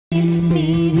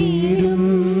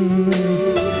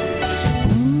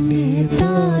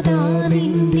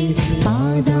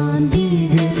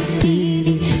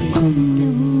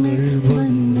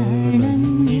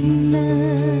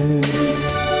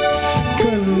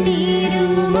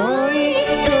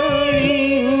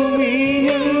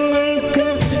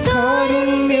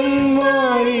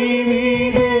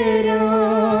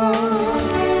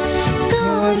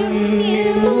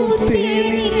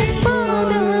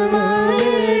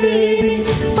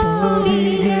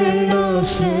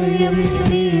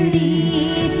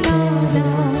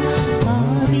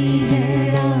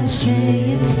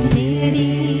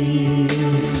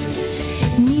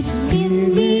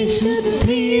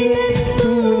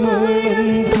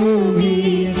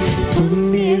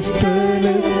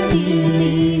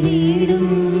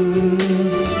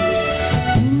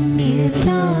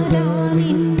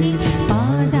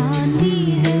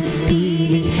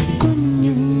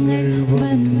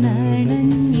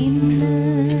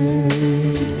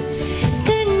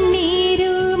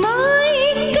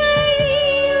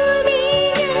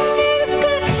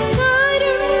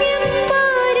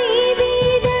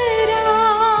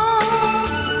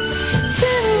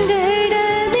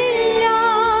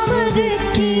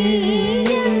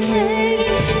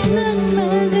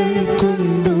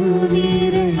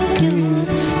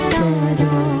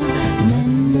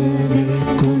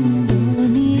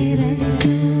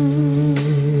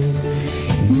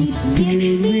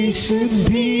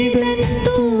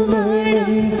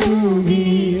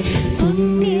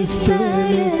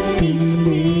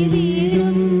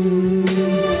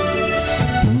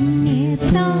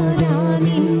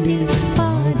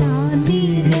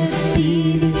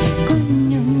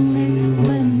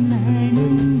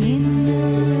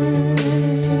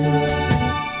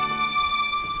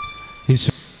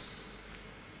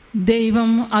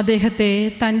ദൈവം അദ്ദേഹത്തെ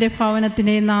തൻ്റെ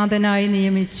ഭവനത്തിൻ്റെ നാഥനായി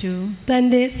നിയമിച്ചു,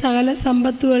 തൻ്റെ സകല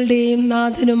സമ്പത്തുകളുടെയും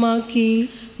നാഥനുമാക്കി.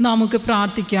 നമുക്ക്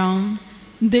പ്രാർത്ഥിക്കാം.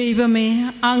 ദൈവമേ,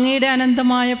 അങ്ങയുടെ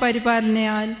അനന്തമായ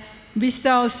പരിപാലനയാൽ വിശുദ്ധ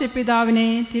ഔസേപ്പിതാവിനെ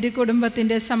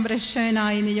തിരുക്കുടുംബത്തിൻ്റെ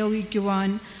സംരക്ഷകനായി നിയോഗിക്കുവാൻ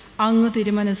അങ്ങ്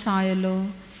തിരുമനസ്സായല്ലോ.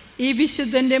 ഈ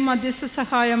വിശുദ്ധൻ്റെ മധ്യസ്ഥ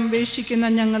സഹായം അപേക്ഷിക്കുന്ന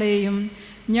ഞങ്ങളെയും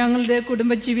ഞങ്ങളുടെ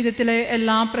കുടുംബജീവിതത്തിലെ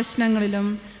എല്ലാ പ്രശ്നങ്ങളിലും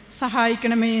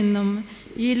സഹായിക്കണമേ എന്നും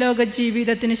ഈ ലോക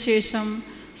ജീവിതത്തിന് ശേഷം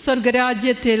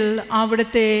സ്വർഗരാജ്യത്തിൽ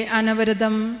അവിടുത്തെ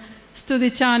അനവരതം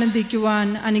സ്തുതിച്ചാനന്ദിക്കുവാൻ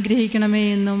അനുഗ്രഹിക്കണമേ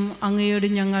എന്നും അങ്ങയോട്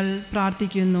ഞങ്ങൾ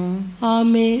പ്രാർത്ഥിക്കുന്നു.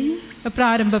 ആമേൻ.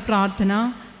 പ്രാരംഭ പ്രാർത്ഥന.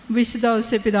 വിശുദ്ധ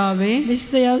ഔസേപ്പിതാവേ,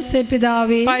 വിശുദ്ധ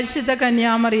ഔസേപ്പിതാവേ, പരിശുദ്ധ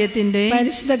കന്യാമറിയത്തിന്റെ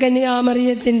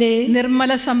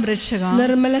നിർമ്മല സംരക്ഷക,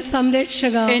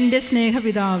 എന്റെ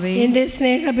സ്നേഹപിതാവേ,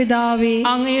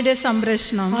 അങ്ങയുടെ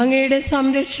സംരക്ഷണം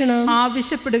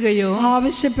ആവശ്യപ്പെടുകയോ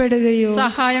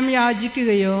സഹായം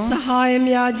യാചിക്കുകയോ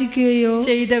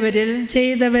ചെയ്തവരിൽ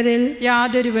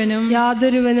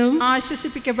യാതൊരുവനും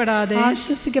ആശ്വസിപ്പിക്കപ്പെടാതെ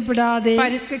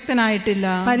പരിത്യക്തനായിട്ടില്ല.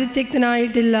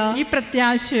 ഈ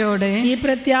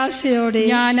പ്രത്യാശയോടെ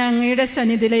ഞാൻ അങ്ങയുടെ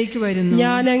സന്നിധിയിലേക്ക്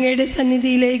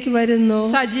വരുന്നു.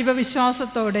 സജീവ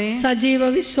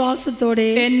വിശ്വാസത്തോടെ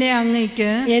എന്നെ അങ്ങേക്ക്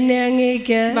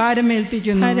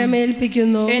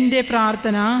ഭാരമേൽപ്പിക്കുന്നു. എന്റെ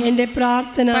പ്രാർത്ഥന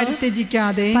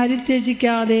പരിത്യജിക്കാതെ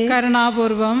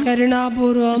കരുണാപൂർവം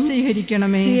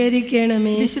സ്വീകരിക്കണമേ.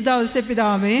 വിശുദ്ധ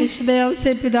ഔസേപ്പിതാവേ,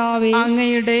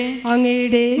 അങ്ങയുടെ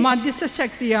മധ്യസ്ഥ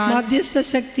ശക്തിയാൽ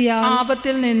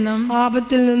ആപത്തിൽ നിന്നും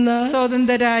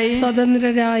സ്വതന്ത്രരായി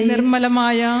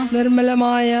നിർമ്മലമായ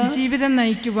ജീവിതം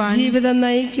നയിക്കുവാൻ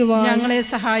ഞങ്ങളെ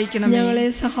സഹായിക്കണം.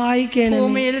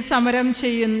 ഭൂമിയിൽ സമരം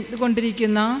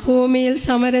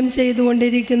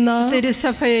ചെയ്തുകൊണ്ടിരിക്കുന്ന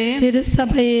തിരുസഭയെ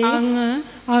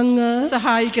അങ്ങ്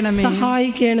സഹായിക്കണമേ.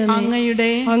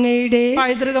 അങ്ങയുടെ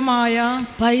പൈതൃകമായ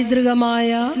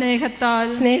സ്നേഹത്താൽ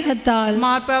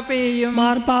മാർപ്പാപ്പയെയും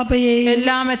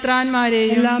എല്ലാ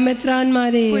മെത്രാന്മാരെയും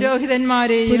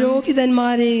പുരോഹിതന്മാരെയും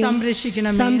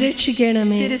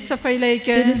സംരക്ഷിക്കണമേ.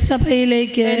 തിരുസഭയിലേക്ക്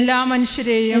എല്ലാ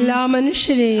മനുഷ്യരെയും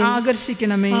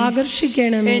ആകർഷിക്കണമേ.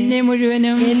 എന്നെ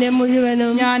മുഴുവനും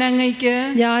ഞാൻ അങ്ങേക്ക്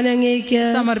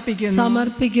സമർപ്പിക്കുന്നു.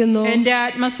 എന്റെ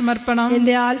ആത്മസമർപ്പണം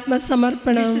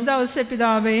വിശുദ്ധ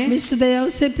ഔസേപ്പിതാവേ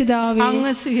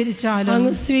അങ്ങ്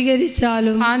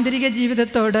സ്വീകരിച്ചാലും ആന്തരിക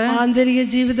ജീവിതത്തോട്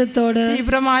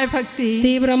തീവ്രമായ ഭക്തി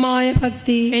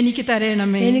എനിക്ക്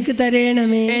തരണമേ.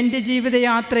 എന്റെ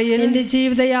ജീവിതയാത്രയിൽ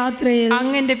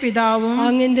അങ്ങന്റെ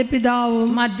പിതാവും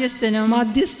മധ്യസ്ഥനും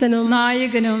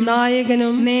നായകനും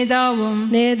നേതാവും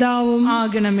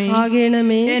ആകണമേ.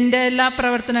 എന്റെ എല്ലാ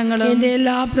പ്രവർത്തനങ്ങളും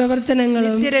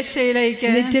നിത്യരക്ഷയിലേക്ക്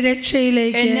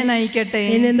എന്നെ നയിക്കട്ടെ.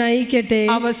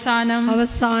 അവസാനം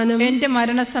എന്റെ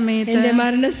മരണസമയത്ത്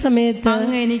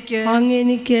അങ്ങ്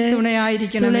എനിക്ക്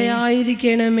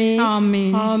തുണയായിരിക്കണമേ.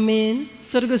 ആമേൻ.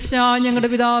 സ്വർഗ്ഗസ്ഥനായ ഞങ്ങളുടെ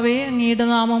പിതാവേ, അങ്ങയുടെ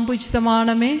നാമം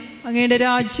പൂജിതമാണമേ. അങ്ങയുടെ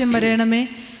രാജ്യം വരണമേ.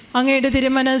 അങ്ങയുടെ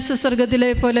തിരുമനസ്സ്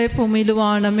സ്വർഗത്തിലെ പോലെ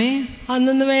ഭൂമിയിലുമാണമേ.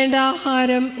 അന്നു വേണ്ട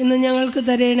ആഹാരം ഇന്ന് ഞങ്ങൾക്ക്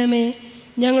തരണമേ.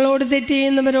 ഞങ്ങളോട് തെറ്റ്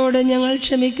ചെയ്യുന്നവരോട് ഞങ്ങൾ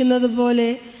ക്ഷമിക്കുന്നത് പോലെ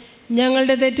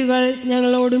ഞങ്ങളുടെ തെറ്റുകൾ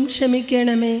ഞങ്ങളോടും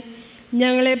ക്ഷമിക്കണമേ.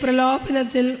 ഞങ്ങളെ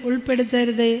പ്രലോഭനത്തിൽ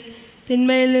ഉൾപ്പെടുത്തരുതേ,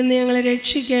 തിന്മയിൽ നിന്ന് ഞങ്ങളെ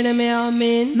രക്ഷിക്കണമേ.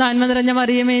 ആമേൻ. നന്മ നിറഞ്ഞ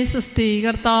മറിയമേ, സ്വസ്തി,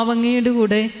 കർത്താവ് അങ്ങയുടെ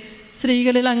കൂടെ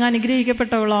സ്ത്രീകളിൽ അങ്ങ്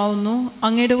അനുഗ്രഹിക്കപ്പെട്ടവളാവുന്നു.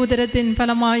 അങ്ങയുടെ ഉദരത്തിൻ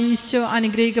ഫലമായി ഈശോ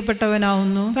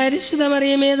അനുഗ്രഹിക്കപ്പെട്ടവനാവുന്നു. പരിശുദ്ധ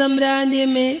മറിയമേ, തമ്പുരാന്റെ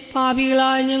അമ്മേ,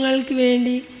 പാപികളായ ഞങ്ങൾക്ക്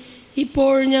വേണ്ടി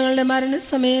ഇപ്പോഴും ഞങ്ങളുടെ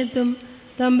മരണസമയത്തും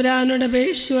തമ്പുരാനോട്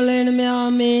അപേക്ഷിച്ചുകൊള്ളണമേ.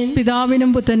 ആമേൻ.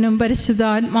 പിതാവിനും പുത്രനും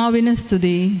പരിശുദ്ധാത്മാവിനും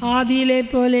സ്തുതി. ആദിയിലെ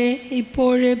പോലെ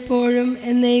ഇപ്പോഴെപ്പോഴും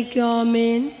എന്നേക്കും.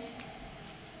 ആമേൻ.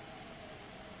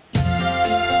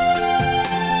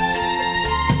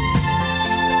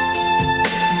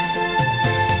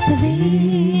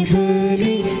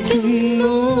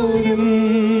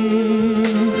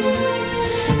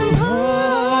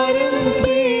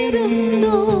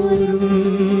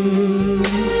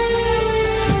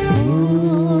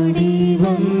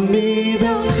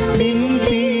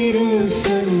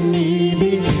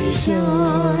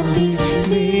 ശാന്തി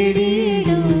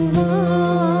നേടിടുവാൻ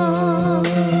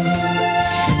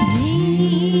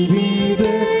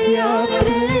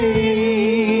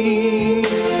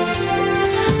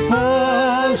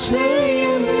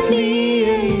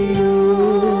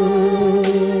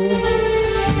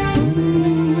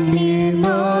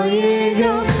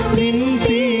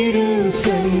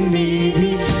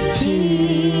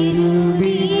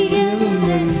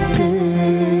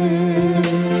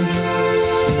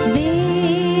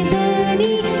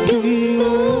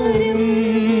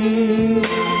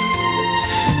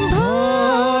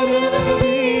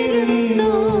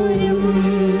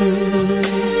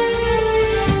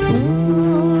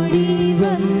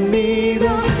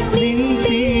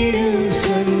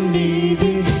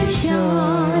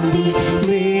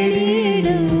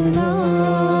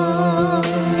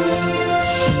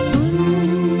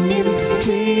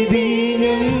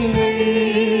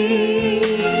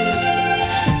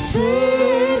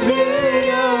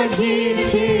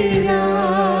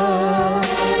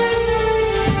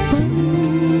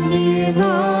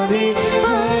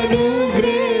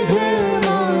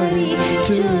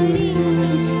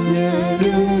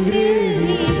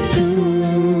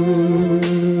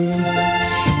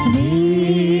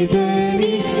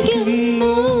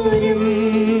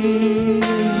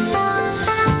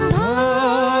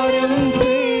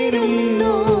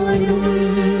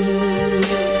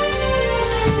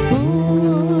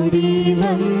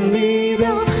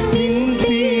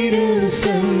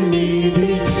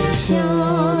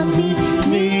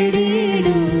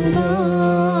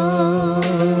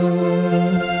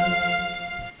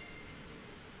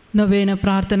നൊവേന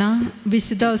പ്രാർത്ഥന.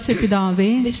 വിശുദ്ധ ഔസേപ്പിതാവേ,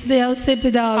 വിശുദ്ധ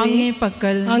ഔസേപ്പിതാവേ,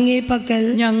 അങ്ങേ പക്കൽ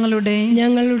ഞങ്ങളുടെ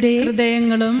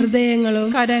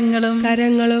ഹൃദയങ്ങളും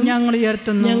കരങ്ങളും ഞങ്ങൾ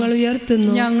ഉയർത്തുന്നു.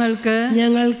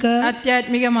 ഞങ്ങൾക്ക്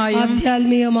ആധ്യാത്മികമായും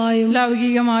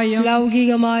ലൗകികമായും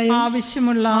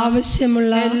ആവശ്യമുള്ള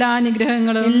എല്ലാ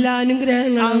അനുഗ്രഹങ്ങളും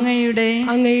അങ്ങയുടെ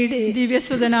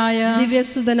ദിവ്യസുതനായ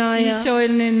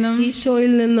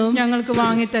ഈശോയിൽ നിന്നും ഞങ്ങൾക്ക്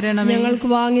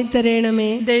വാങ്ങിത്തരണമേ.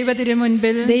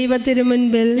 ദൈവത്തിനു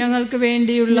മുൻപിൽ ഞങ്ങൾക്ക്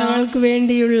വേണ്ടിയുള്ള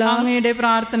അങ്ങയുടെ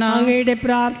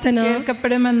പ്രാർത്ഥന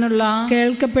കേൾക്കപ്പെടുമെന്നുള്ള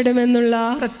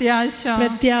പ്രത്യാശ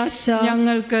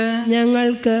ഞങ്ങൾക്ക്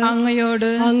അങ്ങയോട്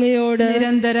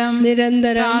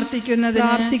നിരന്തരം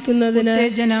പ്രാർത്ഥിക്കുന്നതിന്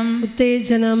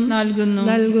ഉത്തേജനം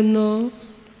നൽകുന്നു.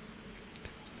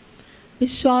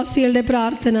 വിശ്വാസികളുടെ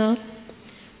പ്രാർത്ഥന.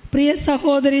 പ്രിയ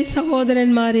സഹോദരീ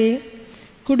സഹോദരന്മാരെ,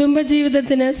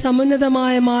 കുടുംബജീവിതത്തിന്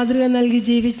സമുന്നതമായ മാതൃക നൽകി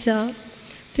ജീവിച്ച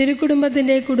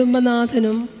തിരുക്കുടുംബത്തിൻ്റെ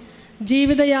കുടുംബനാഥനും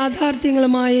ജീവിത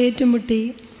യാഥാർത്ഥ്യങ്ങളുമായി ഏറ്റുമുട്ടി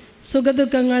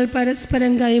സുഖദുഃഖങ്ങൾ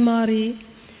പരസ്പരം കൈമാറി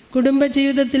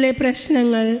കുടുംബജീവിതത്തിലെ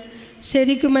പ്രശ്നങ്ങൾ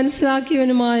ശരിക്കും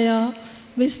മനസ്സിലാക്കിയവനുമായ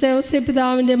വിശുദ്ധ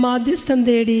ഔസേപ്പിതാവിൻ്റെ മാധ്യസ്ഥം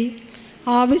തേടി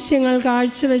ആവശ്യങ്ങൾ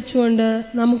കാഴ്ചവെച്ചുകൊണ്ട്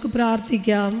നമുക്ക്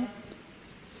പ്രാർത്ഥിക്കാം.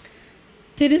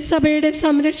 തിരുസഭയുടെ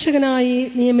സംരക്ഷകനായി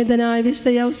നിയമിതനായ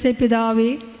വിശുദ്ധ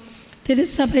ഔസേപ്പിതാവേ,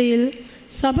 തിരുസഭയിൽ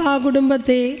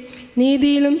സഭാകുടുംബത്തെ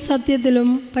നീതിയിലും സത്യത്തിലും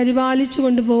പരിപാലിച്ചു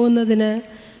കൊണ്ടുപോകുന്നതിന്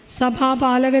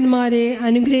സഭാപാലകന്മാരെ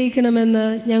അനുഗ്രഹിക്കണമെന്ന്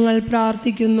ഞങ്ങൾ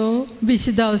പ്രാർത്ഥിക്കുന്നു.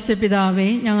 വിശുദ്ധ ഔസേപ്പിതാവേ,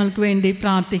 ഞങ്ങൾക്ക് വേണ്ടി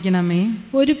പ്രാർത്ഥിക്കണമേ.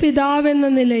 ഒരു പിതാവെന്ന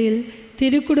നിലയിൽ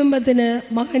തിരുക്കുടുംബത്തിന്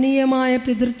മഹനീയമായ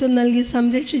പിതൃത്വം നൽകി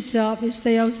സംരക്ഷിച്ച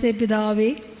വിശുദ്ധ ഔസേപ്പിതാവേ,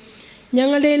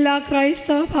 ഞങ്ങളുടെ എല്ലാ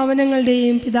ക്രൈസ്തവ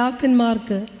ഭവനങ്ങളുടെയും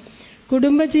പിതാക്കന്മാർക്ക്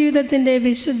കുടുംബജീവിതത്തിൻ്റെ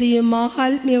വിശുദ്ധിയും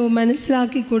മാഹാത്മ്യവും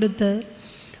മനസ്സിലാക്കി കൊടുത്ത്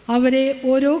അവരെ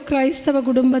ഓരോ ക്രൈസ്തവ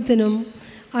കുടുംബത്തിനും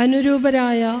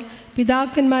അനുരൂപരായ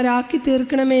പിതാക്കന്മാരാക്കി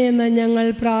തീർക്കണമേ എന്ന് ഞങ്ങൾ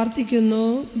പ്രാർത്ഥിക്കുന്നു.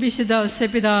 വിശുദ്ധ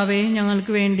ഔസേപ്പിതാവേ,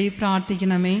 ഞങ്ങൾക്ക് വേണ്ടി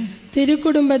പ്രാർത്ഥിക്കണമേ.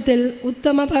 തിരുക്കുടുംബത്തിൽ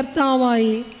ഉത്തമ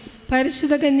ഭർത്താവായി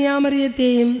പരിശുദ്ധ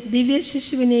കന്യാമറിയത്തെയും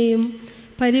ദിവ്യശിശുവിനെയും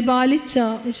പരിപാലിച്ച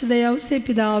വിശുദ്ധ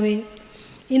ഔസേപ്പിതാവേ,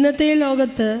 ഇന്നത്തെ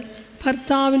ലോകത്ത്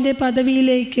ഭർത്താവിൻ്റെ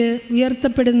പദവിയിലേക്ക്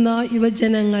ഉയർത്തപ്പെടുന്ന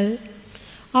യുവജനങ്ങൾ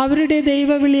അവരുടെ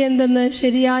ദൈവവിളി എന്തെന്ന്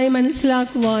ശരിയായി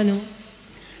മനസ്സിലാക്കുവാനും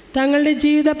തങ്ങളുടെ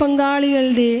ജീവിത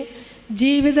പങ്കാളികളുടെ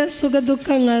ജീവിത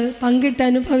സുഖദുഃഖങ്ങൾ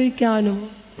പങ്കിട്ടനുഭവിക്കാനും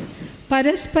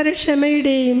പരസ്പര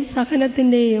ക്ഷമയുടെയും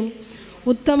സഹനത്തിൻ്റെയും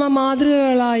ഉത്തമ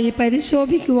മാതൃകകളായി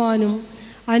പരിശോഭിക്കുവാനും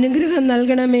അനുഗ്രഹം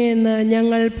നൽകണമേ എന്ന്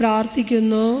ഞങ്ങൾ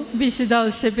പ്രാർത്ഥിക്കുന്നു. വിശുദ്ധ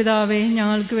ഔസേപ്പിതാവേ,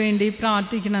 ഞങ്ങൾക്ക് വേണ്ടി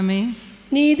പ്രാർത്ഥിക്കണമേ.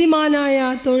 നീതിമാനായ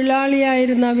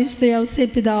തൊഴിലാളിയായിരുന്ന വിശുദ്ധ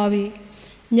ഔസേപ്പിതാവേ,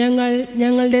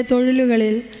 ഞങ്ങളുടെ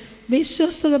തൊഴിലുകളിൽ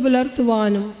വിശ്വസ്തത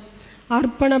പുലർത്തുവാനും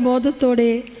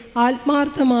അർപ്പണബോധത്തോടെ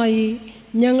ആത്മാർത്ഥമായി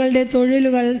ഞങ്ങളുടെ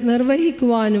തൊഴിലുകൾ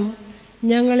നിർവഹിക്കുവാനും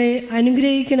ഞങ്ങളെ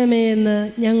അനുഗ്രഹിക്കണമേ എന്ന്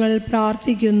ഞങ്ങൾ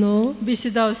പ്രാർത്ഥിക്കുന്നു.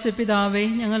 വിശുദ്ധ ഔസേപ്പിതാവേ,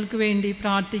 ഞങ്ങൾക്ക് വേണ്ടി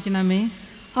പ്രാർത്ഥിക്കണമേ.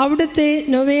 അവിടുത്തെ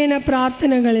നൊവേന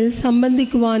പ്രാർത്ഥനകളിൽ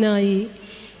സംബന്ധിക്കുവാനായി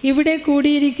ഇവിടെ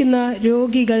കൂടിയിരിക്കുന്ന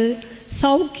രോഗികൾ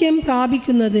സൗഖ്യം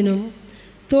പ്രാപിക്കുന്നതിനും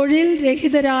തൊഴിൽ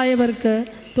രഹിതരായവർക്ക്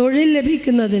തൊഴിൽ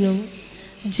ലഭിക്കുന്നതിനും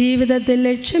ജീവിതത്തിൽ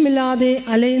ലക്ഷ്യമില്ലാതെ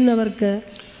അലയുന്നവർക്ക്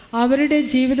അവരുടെ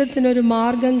ജീവിതത്തിനൊരു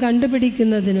മാർഗം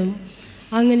കണ്ടുപിടിക്കുന്നതിനും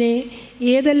അങ്ങനെ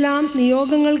ഏതെല്ലാം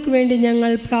നിയോഗങ്ങൾക്ക് വേണ്ടി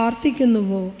ഞങ്ങൾ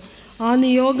പ്രാർത്ഥിക്കുന്നുവോ ആ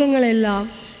നിയോഗങ്ങളെല്ലാം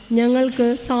ഞങ്ങൾക്ക്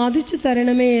സാധിച്ചു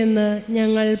തരണമേ എന്ന്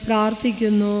ഞങ്ങൾ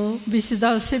പ്രാർത്ഥിക്കുന്നു. വിശുദ്ധ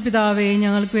ഔസേപ്പിതാവേ,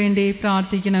 ഞങ്ങൾക്ക് വേണ്ടി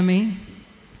പ്രാർത്ഥിക്കണമേ.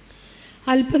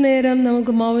 അല്പനേരം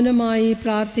നമുക്ക് മൗനമായി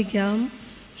പ്രാർത്ഥിക്കാം.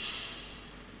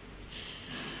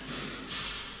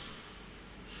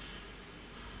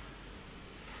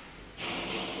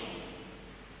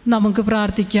 നമുക്ക്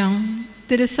പ്രാർത്ഥിക്കാം.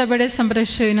 തിരുസഭയുടെ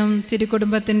സംരക്ഷകനും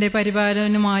തിരുക്കുടുംബത്തിൻ്റെ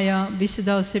പരിപാലകനുമായ വിശുദ്ധ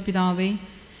ഔസേപ്പിതാവേ,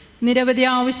 നിരവധി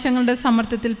ആവശ്യങ്ങളുടെ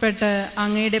സമ്മർദ്ദത്തിൽപ്പെട്ട്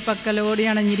അങ്ങയുടെ പക്കലോടി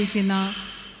അണഞ്ഞിരിക്കുന്ന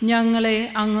ഞങ്ങളെ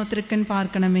അങ്ങ് തൃക്കൻ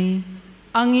പാർക്കണമേ.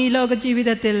 അങ്ങ് ഈ ലോക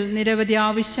ജീവിതത്തിൽ നിരവധി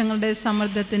ആവശ്യങ്ങളുടെ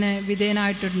സമ്മർദ്ദത്തിന്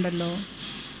വിധേയനായിട്ടുണ്ടല്ലോ.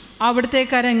 അവിടുത്തെ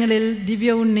കരങ്ങളിൽ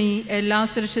ദിവ്യ ഉണ്ണി എല്ലാ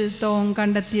സുരക്ഷിതത്വവും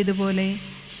കണ്ടെത്തിയതുപോലെ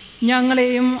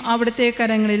ഞങ്ങളെയും അവിടുത്തെ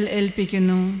കരങ്ങളിൽ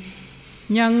ഏൽപ്പിക്കുന്നു.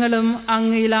 ഞങ്ങളും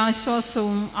അങ്ങയിൽ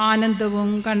ആശ്വാസവും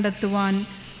ആനന്ദവും കണ്ടെത്തുവാൻ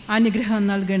അനുഗ്രഹം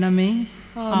നൽകണമേ.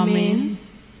 ആമേൻ.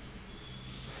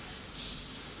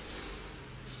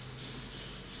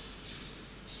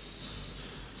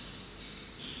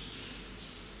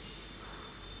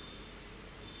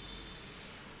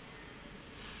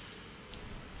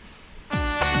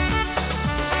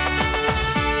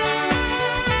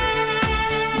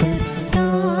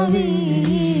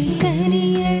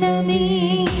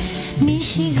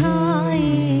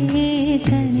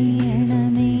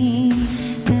 കനിയണമേ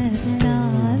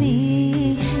കർത്താവേ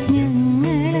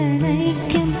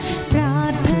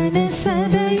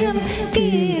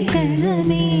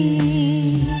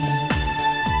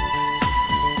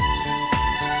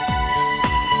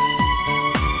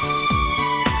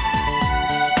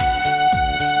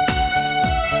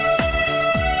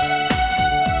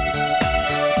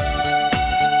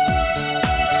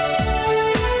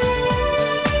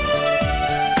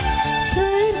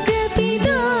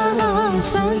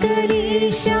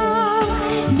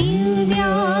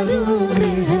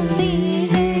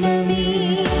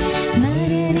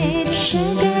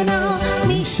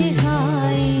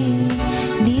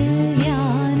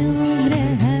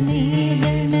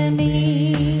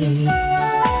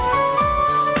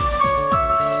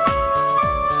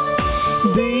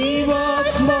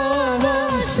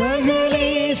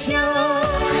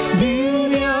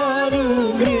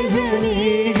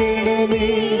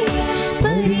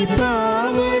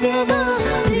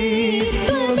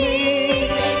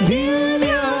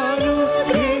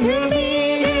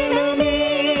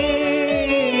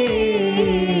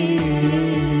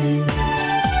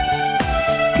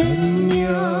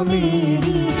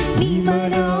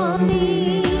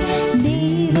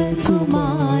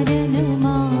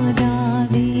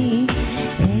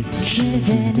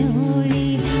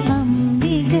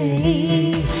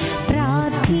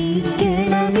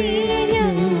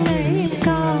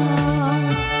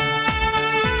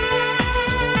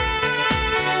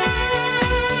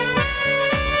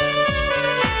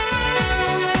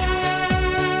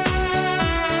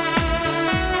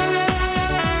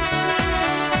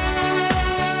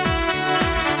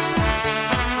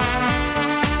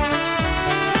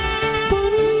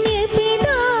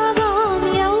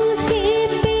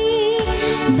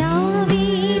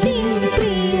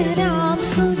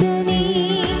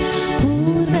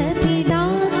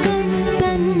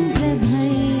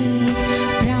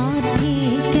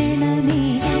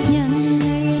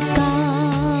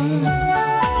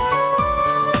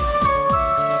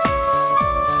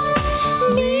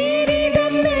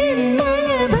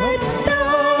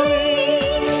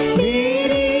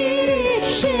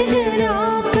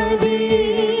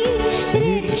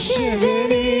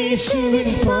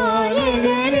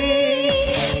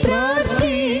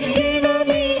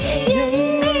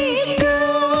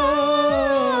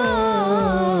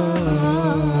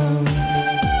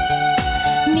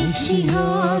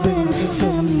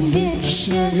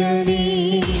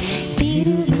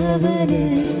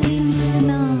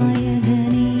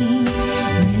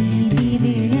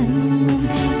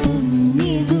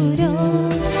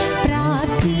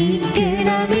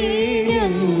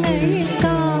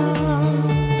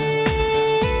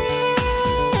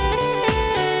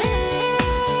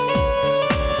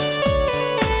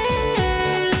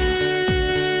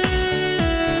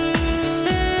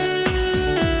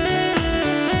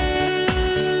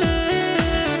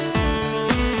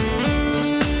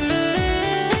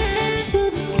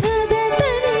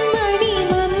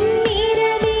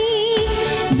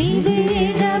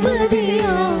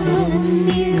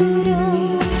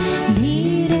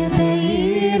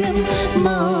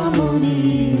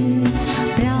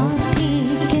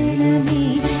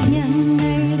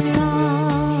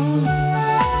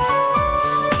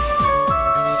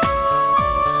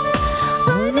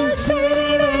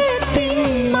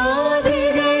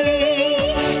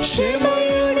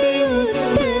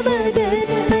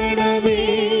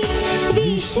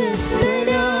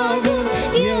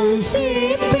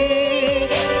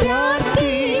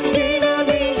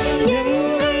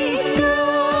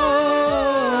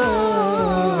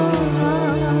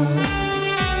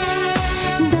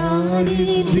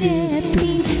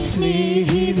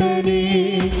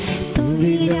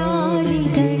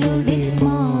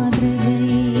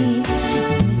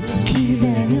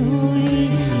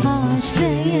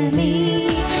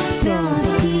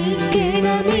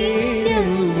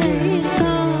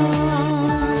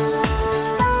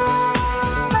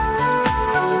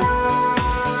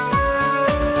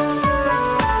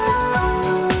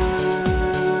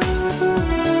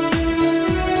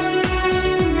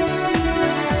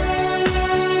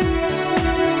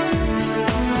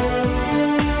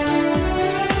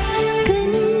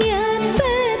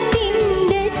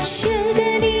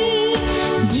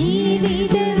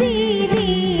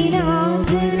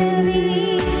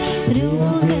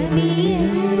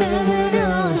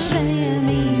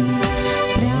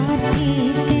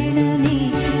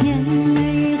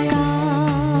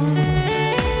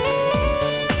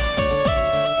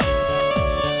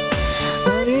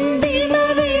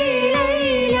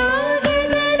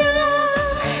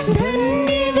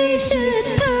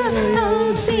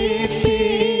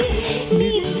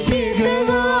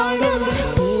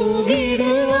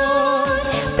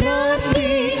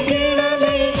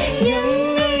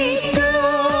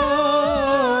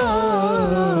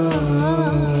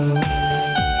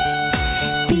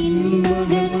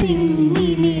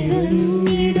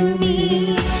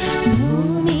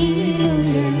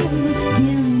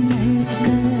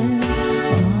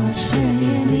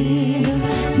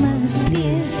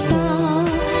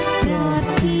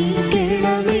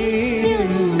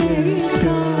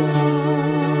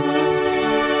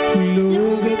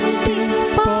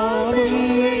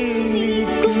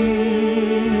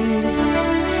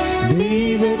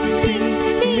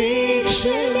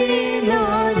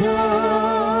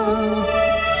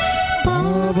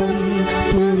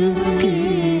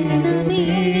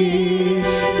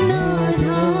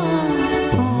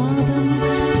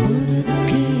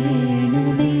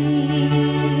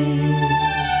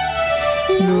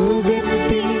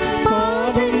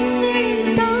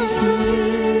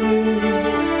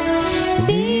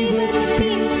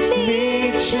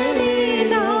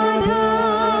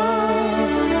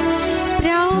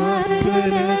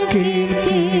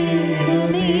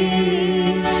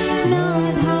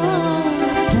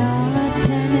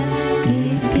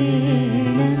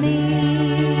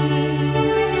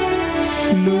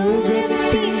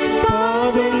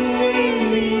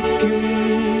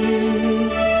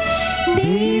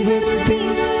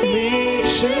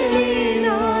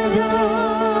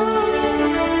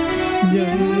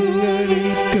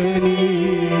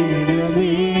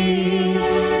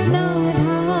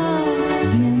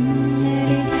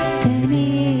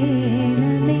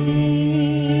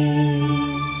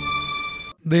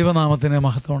ദൈവനാമത്തിന്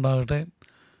മഹത്വം ഉണ്ടാകട്ടെ.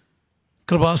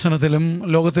 കൃപാസനത്തിലും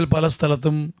ലോകത്തിൽ പല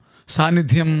സ്ഥലത്തും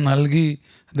സാന്നിധ്യം നൽകി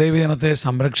ദൈവജനത്തെ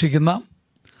സംരക്ഷിക്കുന്ന,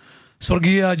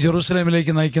 സ്വർഗീയ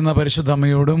ജെറൂസലേമിലേക്ക് നയിക്കുന്ന പരിശുദ്ധ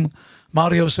അമ്മയോടും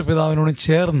മാർ യോസേപ്പ് പിതാവിനോടും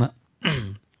ചേർന്ന്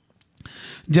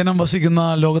ജനം വസിക്കുന്ന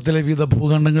ലോകത്തിലെ വിവിധ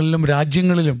ഭൂഖണ്ഡങ്ങളിലും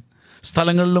രാജ്യങ്ങളിലും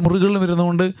സ്ഥലങ്ങളിലും മുറികളിലും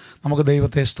ഇരുന്നുകൊണ്ട് നമുക്ക്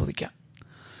ദൈവത്തെ സ്തുതിക്കാം.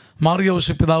 മാർ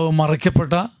യോസേപ്പ് പിതാവ്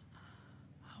മറയ്ക്കപ്പെട്ട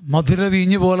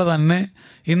മധുരവീഞ്ഞ് പോലെ തന്നെ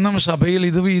ഇന്നും സഭയിൽ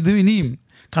ഇത് ഇനിയും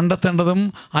കണ്ടെത്തേണ്ടതും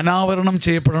അനാവരണം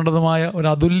ചെയ്യപ്പെടേണ്ടതുമായ ഒരു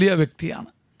അതുല്യ വ്യക്തിയാണ്.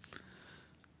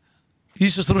 ഈ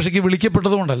ശുശ്രൂഷയ്ക്ക്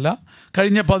വിളിക്കപ്പെട്ടതുകൊണ്ടല്ല,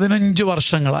 കഴിഞ്ഞ 15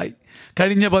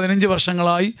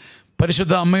 വർഷങ്ങളായി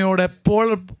പരിശുദ്ധ അമ്മയോട് എപ്പോൾ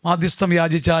മാധ്യസ്ഥം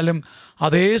യാചിച്ചാലും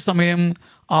അതേ സമയം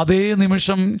അതേ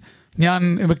നിമിഷം ഞാൻ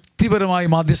വ്യക്തിപരമായി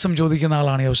മാധ്യസ്ഥം ചോദിക്കുന്ന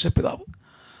ആളാണ് യോസേപ്പ് പിതാവ്.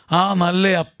 ആ നല്ല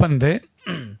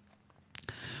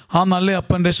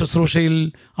അപ്പൻ്റെ ശുശ്രൂഷയിൽ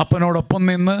അപ്പനോടൊപ്പം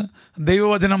നിന്ന്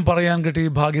ദൈവവചനം പറയാൻ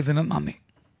കിട്ടിയ ഭാഗ്യത്തിന് നന്ദി.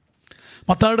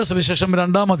 മത്തായിയുടെ സുവിശേഷം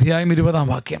 2-ാം അധ്യായം 20-ാം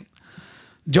വാക്യം.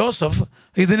 ജോസഫ്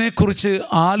ഇതിനെക്കുറിച്ച്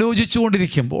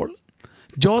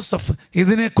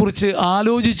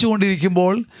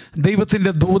ആലോചിച്ചുകൊണ്ടിരിക്കുമ്പോൾ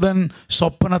ദൈവത്തിൻ്റെ ദൂതൻ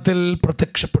സ്വപ്നത്തിൽ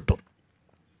പ്രത്യക്ഷപ്പെട്ടു.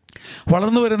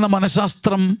 വളർന്നു വരുന്ന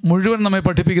മനഃശാസ്ത്രം മുഴുവൻ നമ്മെ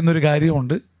പഠിപ്പിക്കുന്നൊരു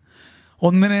കാര്യമുണ്ട്.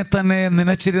 ഒന്നിനെ തന്നെ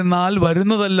നനച്ചിരുന്നാൽ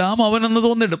വരുന്നതെല്ലാം അവനെന്ന്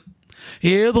തോന്നിടും.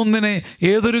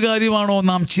 ഏതൊരു കാര്യമാണോ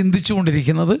നാം ചിന്തിച്ചു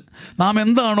കൊണ്ടിരിക്കുന്നത്, നാം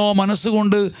എന്താണോ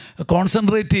മനസ്സുകൊണ്ട്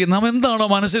കോൺസെൻട്രേറ്റ് ചെയ്യുന്നത്, നാം എന്താണോ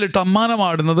മനസ്സിലിട്ട്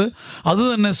അമ്മാനമാടുന്നത്, അത്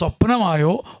തന്നെ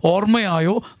സ്വപ്നമായോ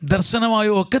ഓർമ്മയായോ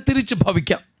ദർശനമായോ ഒക്കെ തിരിച്ച്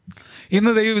ഭവിക്കാം.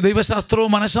 ഇന്ന്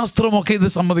ദൈവശാസ്ത്രവും മനഃശാസ്ത്രവും ഒക്കെ ഇത്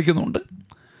സമ്മതിക്കുന്നുണ്ട്.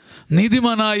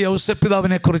 നീതിമാനായ യോസേപ്പ്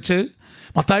പിതാവിനെക്കുറിച്ച്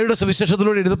മത്തായിയുടെ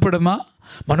സുവിശേഷത്തിലൂടെ എഴുതപ്പെടുന്ന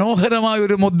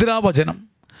മനോഹരമായൊരു മുദ്രാവചനം.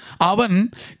 അവൻ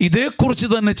ഇതേക്കുറിച്ച്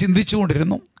തന്നെ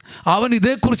ചിന്തിച്ചുകൊണ്ടിരുന്നു.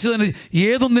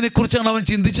 ഏതൊന്നിനെക്കുറിച്ചാണ് അവൻ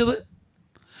ചിന്തിച്ചത്?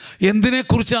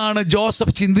 എന്തിനെക്കുറിച്ചാണ്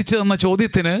ജോസഫ് ചിന്തിച്ചതെന്ന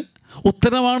ചോദ്യത്തിന്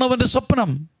ഉത്തരമാണ് അവൻ്റെ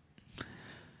സ്വപ്നം.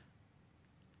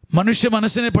 മനുഷ്യ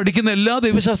മനസ്സിനെ പഠിക്കുന്ന എല്ലാ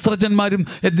ദൈവശാസ്ത്രജ്ഞന്മാരും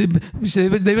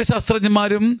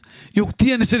യുക്തി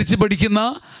അനുസരിച്ച് പഠിക്കുന്ന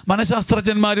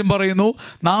മനഃശാസ്ത്രജ്ഞന്മാരും പറയുന്നു,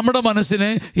 നമ്മുടെ മനസ്സിനെ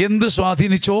എന്ത്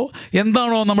സ്വാധീനിച്ചോ,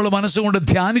 എന്താണോ നമ്മൾ മനസ്സുകൊണ്ട്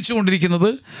ധ്യാനിച്ചു കൊണ്ടിരിക്കുന്നത്,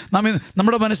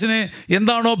 നമ്മുടെ മനസ്സിനെ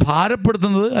എന്താണോ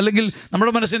ഭാരപ്പെടുത്തുന്നത്, അല്ലെങ്കിൽ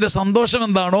നമ്മുടെ മനസ്സിൻ്റെ സന്തോഷം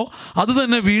എന്താണോ, അത്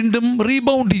തന്നെ വീണ്ടും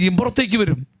റീബൗണ്ട് ചെയ്യും, പുറത്തേക്ക്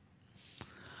വരും.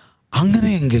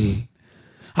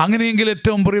 അങ്ങനെയെങ്കിൽ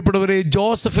ഏറ്റവും പ്രിയപ്പെട്ടവരെ,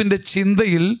 ജോസഫിൻ്റെ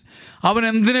ചിന്തയിൽ അവൻ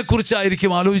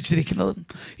എന്തിനെക്കുറിച്ചായിരിക്കും ആലോചിച്ചിരിക്കുന്നത്?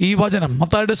 ഈ വചനം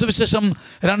മത്തായിയുടെ സുവിശേഷം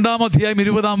 2-ാം അധ്യായം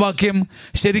 20-ാം വാക്യം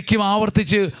ശരിക്കും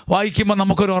ആവർത്തിച്ച് വായിക്കുമ്പോൾ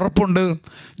നമുക്കൊരു ഉറപ്പുണ്ട്.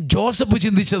 ജോസഫ്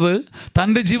ചിന്തിച്ചത്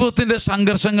തൻ്റെ ജീവിതത്തിൻ്റെ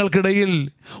സംഘർഷങ്ങൾക്കിടയിൽ,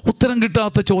 ഉത്തരം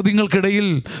കിട്ടാത്ത ചോദ്യങ്ങൾക്കിടയിൽ,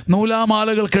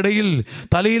 നൂലാമാലകൾക്കിടയിൽ,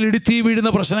 തലയിൽ ഇടുത്തി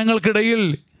വീഴുന്ന പ്രശ്നങ്ങൾക്കിടയിൽ,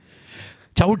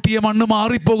 ചവിട്ടിയ മണ്ണ്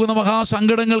മാറിപ്പോകുന്ന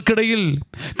മഹാസങ്കടങ്ങൾക്കിടയിൽ,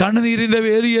 കണ്ണുനീരിൻ്റെ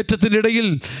വേലിയേറ്റത്തിൻ്റെ ഇടയിൽ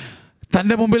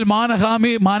തൻ്റെ മുമ്പിൽ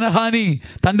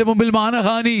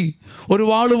മാനഹാനി ഒരു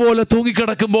വാളുപോലെ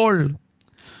തൂങ്ങിക്കിടക്കുമ്പോൾ,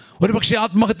 ഒരുപക്ഷെ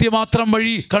ആത്മഹത്യ മാത്രം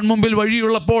കൺമുമ്പിൽ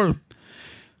വഴിയുള്ളപ്പോൾ,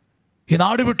 ഈ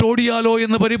നാട് വിട്ട് ഓടിയാലോ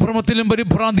എന്ന് പരിഭ്രമത്തിലും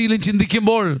പരിഭ്രാന്തിയിലും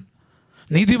ചിന്തിക്കുമ്പോൾ,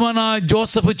 നീതിമാനായ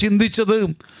ജോസഫ് ചിന്തിച്ചത്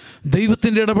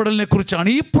ദൈവത്തിൻ്റെ ഇടപെടലിനെ കുറിച്ചാണ്.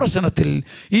 ഈ പ്രശ്നത്തിൽ,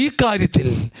 ഈ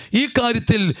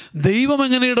കാര്യത്തിൽ ദൈവം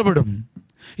എങ്ങനെ ഇടപെടും?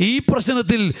 ഈ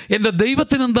പ്രശ്നത്തിൽ എൻ്റെ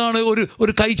ദൈവത്തിന് എന്താണ്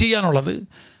ഒരു കൈ ചെയ്യാനുള്ളത്?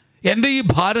 എൻ്റെ ഈ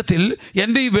ഭാരത്തിൽ,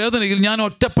 എൻ്റെ ഈ വേദനയിൽ ഞാൻ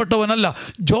ഒറ്റപ്പെട്ടവനല്ല.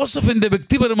 ജോസഫിൻ്റെ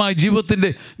വ്യക്തിപരമായ ജീവിതത്തിൻ്റെ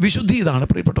വിശുദ്ധി ഇതാണ്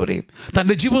പ്രിയപ്പെട്ടവരെ.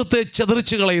 തൻ്റെ ജീവിതത്തെ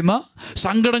ചതറിച്ച് കളയുന്ന,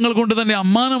 സങ്കടങ്ങൾ കൊണ്ട് തന്നെ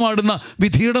അമ്മാനമാടുന്ന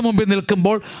വിധിയുടെ മുമ്പിൽ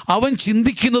നിൽക്കുമ്പോൾ അവൻ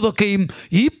ചിന്തിക്കുന്നതൊക്കെയും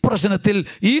ഈ പ്രശ്നത്തിൽ,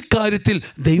 ഈ കാര്യത്തിൽ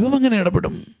ദൈവം എങ്ങനെ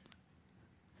ഇടപെടും?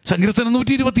 സങ്കീർത്തനം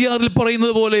 126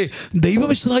 പറയുന്നത് പോലെ ദൈവം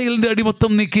ഇസ്രായേലിൻ്റെ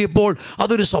അടിമത്തം നീക്കിയപ്പോൾ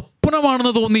അതൊരു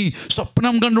സ്വപ്നമാണെന്ന് തോന്നി.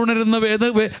 സ്വപ്നം കണ്ടുണരുന്ന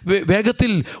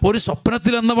വേഗത്തിൽ, ഒരു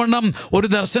സ്വപ്നത്തിൽ എന്ന വണ്ണം, ഒരു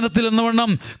ദർശനത്തിൽ എന്ന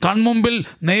വണ്ണം കൺമുമ്പിൽ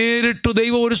നേരിട്ട്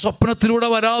ദൈവം ഒരു സ്വപ്നത്തിലൂടെ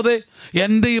വരാതെ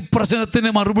എൻ്റെ ഈ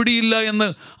പ്രശ്നത്തിന് മറുപടിയില്ല എന്ന്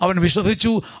അവൻ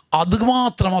വിശ്വസിച്ചു.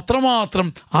 അത്രമാത്രം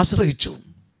ആശ്രയിച്ചു.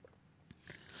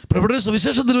 പ്രഭുയുടെ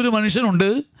സുവിശേഷത്തിലൊരു മനുഷ്യനുണ്ട്,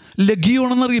 ലഗിയോൺ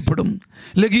എന്നറിയപ്പെടും.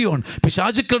 ലഗിയോൺ,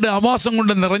 പിശാചുക്കളുടെ ആവാസം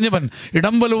കൊണ്ട് നിറഞ്ഞവൻ,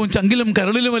 ഇടംബലവും ചങ്കിലും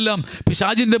കരളിലുമെല്ലാം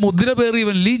പിശാചിൻ്റെ മുദ്ര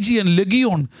പേറിയവൻ,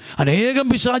 ലഗിയോൺ. അനേകം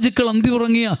പിശാചുക്കൾ അന്തി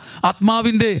ഉറങ്ങിയ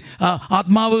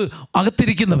ആത്മാവ്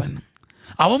അകത്തിരിക്കുന്നവൻ.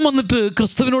 അവൻ വന്നിട്ട്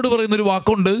ക്രിസ്തുവിനോട് പറയുന്നൊരു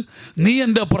വാക്കുണ്ട്, നീ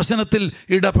എൻ്റെ പ്രശ്നത്തിൽ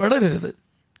ഇടപെടരുത്.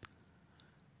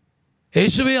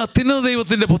 യേശുവേ, അത്യുന്നത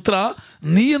ദൈവത്തിൻ്റെ പുത്ര,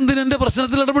 നീ എന്തിനെൻ്റെ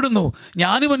പ്രശ്നത്തിൽ ഇടപെടുന്നു?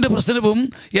 ഞാനും എൻ്റെ പ്രശ്നവും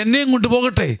എന്നെയും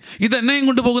കൊണ്ടുപോകട്ടെ. ഇതെന്നെയും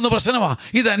കൊണ്ടുപോകുന്ന പ്രശ്നമാണ്,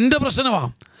 ഇതെൻ്റെ പ്രശ്നമാണ്.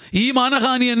 ഈ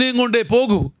മാനഹാനി എന്നെയും കൊണ്ടേ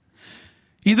പോകൂ.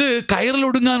 ഇത്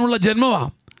കയറിലൊടുങ്ങാനുള്ള ജന്മമാണ്.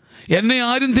 എന്നെ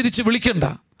ആരും തിരിച്ച് വിളിക്കണ്ട.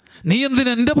 നീ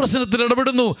എന്തിന് എൻ്റെ പ്രശ്നത്തിൽ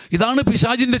ഇടപെടുന്നു? ഇതാണ്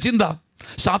പിശാചിൻ്റെ ചിന്ത.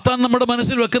 സാത്താൻ നമ്മുടെ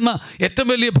മനസ്സിൽ വെക്കുന്ന ഏറ്റവും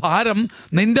വലിയ ഭാരം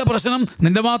നിൻ്റെ പ്രശ്നം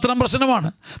നിൻ്റെ മാത്രം പ്രശ്നമാണ്.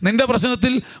 നിൻ്റെ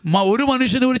പ്രശ്നത്തിൽ ഒരു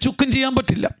മനുഷ്യനും ഒരു ചുക്കും ചെയ്യാൻ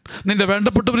പറ്റില്ല. നിൻ്റെ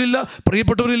വേണ്ടപ്പെട്ടവരില്ല,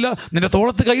 പ്രിയപ്പെട്ടവരില്ല, നിൻ്റെ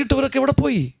തോളത്ത് കൈയിട്ടവരൊക്കെ എവിടെ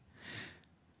പോയി?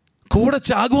 കൂടെ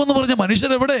ചാകുമെന്ന് പറഞ്ഞ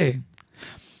മനുഷ്യരെവിടെ?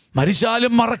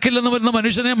 മരിച്ചാലും മറക്കില്ലെന്ന് വരുന്ന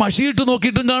മനുഷ്യനെ മഷിയിട്ട്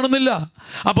നോക്കിയിട്ടും കാണുന്നില്ല.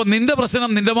 അപ്പം നിൻ്റെ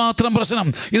പ്രശ്നം നിൻ്റെ മാത്രം പ്രശ്നം.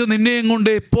 ഇത് നിന്നെയും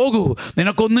കൊണ്ടേ പോകൂ.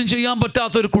 നിനക്കൊന്നും ചെയ്യാൻ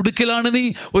പറ്റാത്ത ഒരു കുടുക്കിലാണ് നീ,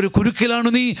 ഒരു കുരുക്കിലാണ്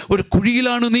നീ, ഒരു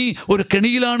കുഴിയിലാണ് നീ, ഒരു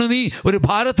കെണിയിലാണ് നീ, ഒരു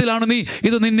ഭാരത്തിലാണ് നീ.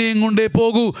 ഇത് നിന്നെയും കൊണ്ടേ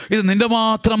പോകൂ. ഇത് നിൻ്റെ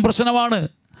മാത്രം പ്രശ്നമാണ്.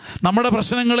 നമ്മുടെ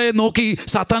പ്രശ്നങ്ങളെ നോക്കി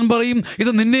സാത്താൻ പറയും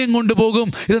ഇത് നിന്നെയും കൊണ്ട് പോകും,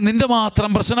 ഇത് നിൻ്റെ മാത്രം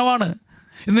പ്രശ്നമാണ്,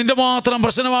 ഇത് നിൻ്റെ മാത്രം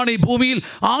പ്രശ്നമാണ്. ഈ ഭൂമിയിൽ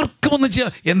ആർക്കും ഒന്നും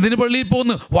ചെയ്യാം. എന്തിന് പള്ളിയിൽ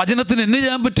പോകുന്നു? വചനത്തിന് എന്ത്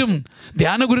ചെയ്യാൻ പറ്റും?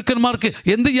 ധ്യാന ഗുരുക്കന്മാർക്ക്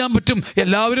എന്ത് ചെയ്യാൻ പറ്റും?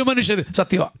 എല്ലാവരും മനുഷ്യർ.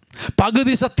 സത്യമാണ്.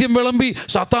 പകുതി സത്യം വിളമ്പി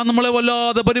സാത്താൻ നമ്മളെ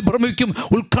വല്ലാതെ പരിഭ്രമിക്കും.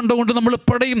 ഉത്കണ്ഠ കൊണ്ട് നമ്മൾ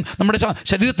പടയും. നമ്മുടെ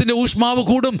ശരീരത്തിൻ്റെ ഊഷ്മാവ്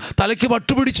കൂടും. തലയ്ക്ക്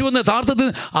വട്ടുപിടിച്ചുവെന്ന് യഥാർത്ഥത്തിൽ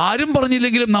ആരും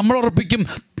പറഞ്ഞില്ലെങ്കിലും നമ്മൾ ഉറപ്പിക്കും.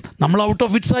 നമ്മൾ ഔട്ട്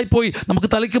ഓഫ് ഫിറ്റ്സ് ആയിപ്പോയി, നമുക്ക്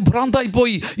തലയ്ക്ക്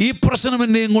ഭ്രാന്തായിപ്പോയി. ഈ പ്രശ്നം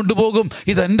എന്നെയും കൊണ്ടുപോകും.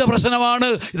 ഇതെൻ്റെ പ്രശ്നമാണ്,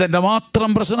 ഇതെൻ്റെ മാത്രം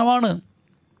പ്രശ്നമാണ്.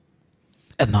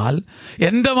 എന്നാൽ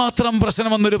എൻ്റെ മാത്രം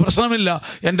പ്രശ്നമെന്നൊരു പ്രശ്നമില്ല.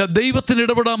 എൻ്റെ ദൈവത്തിന്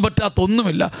ഇടപെടാൻ പറ്റാത്ത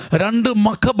ഒന്നുമില്ല. 2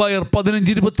 മക്കബയർ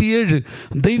 15:27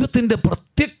 ദൈവത്തിൻ്റെ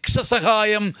പ്രത്യക്ഷ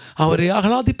സഹായം അവരെ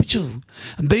ആഹ്ലാദിപ്പിച്ചു.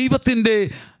 ദൈവത്തിൻ്റെ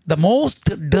ദ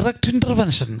മോസ്റ്റ് ഡയറക്റ്റ്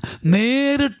ഇൻ്റർവെൻഷൻ,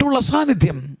 നേരിട്ടുള്ള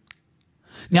സാന്നിധ്യം.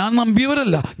 ഞാൻ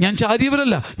നമ്പിയവരല്ല, ഞാൻ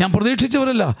ചാരിയവരല്ല, ഞാൻ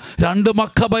പ്രതീക്ഷിച്ചവരല്ല. 2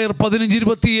 മക്കബയർ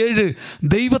 15:27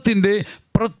 ദൈവത്തിൻ്റെ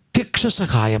പ്രത്യക്ഷ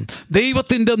സഹായം,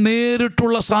 ദൈവത്തിൻ്റെ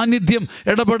നേരിട്ടുള്ള സാന്നിധ്യം,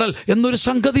 ഇടപെടൽ എന്നൊരു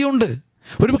സംഗതിയുണ്ട്.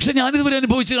 ഒരുപക്ഷെ ഞാനിതുവരെ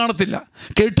അനുഭവിച്ച് കാണത്തില്ല,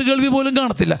 കേട്ടുകേൾവി പോലും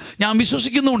കാണത്തില്ല, ഞാൻ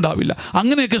വിശ്വസിക്കുന്നുണ്ടാവില്ല.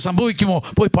 അങ്ങനെയൊക്കെ സംഭവിക്കുമോ?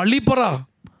 പോയി പള്ളിയിൽ പറ.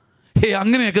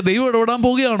 അങ്ങനെയൊക്കെ ദൈവം ഇടപെടാൻ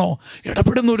പോവുകയാണോ?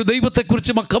 ഇടപെടുന്ന ഒരു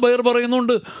ദൈവത്തെക്കുറിച്ച് മക്കബയർ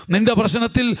പറയുന്നുണ്ട്. നിൻ്റെ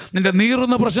പ്രശ്നത്തിൽ, നിൻ്റെ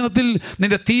നീറുന്ന പ്രശ്നത്തിൽ,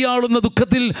 നിൻ്റെ തീയാളുന്ന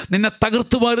ദുഃഖത്തിൽ, നിന്നെ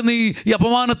തകർത്തു മാറുന്ന ഈ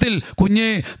അപമാനത്തിൽ കുഞ്ഞെ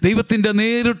ദൈവത്തിൻ്റെ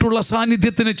നേരിട്ടുള്ള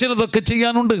സാന്നിധ്യത്തിന് ചിലതൊക്കെ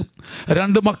ചെയ്യാനുണ്ട്.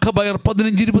 2 മക്കബയർ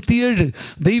 15:27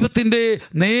 ദൈവത്തിൻ്റെ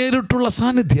നേരിട്ടുള്ള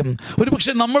സാന്നിധ്യം.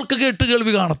 ഒരുപക്ഷെ നമ്മൾക്ക് കേട്ട്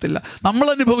കേൾവി കാണത്തില്ല, നമ്മൾ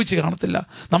അനുഭവിച്ച് കാണത്തില്ല.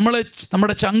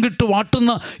 നമ്മുടെ ചങ്കിട്ട്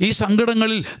വാട്ടുന്ന ഈ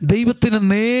സങ്കടങ്ങളിൽ ദൈവത്തിന്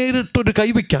നേരിട്ടൊരു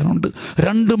കൈവയ്ക്കാനുണ്ട്.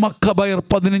 2 മക്കബയർ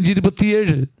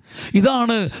 15:27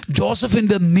 ഇതാണ്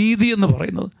ജോസഫിൻ്റെ നീതി എന്ന്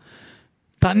പറയുന്നത്.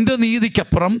 തൻ്റെ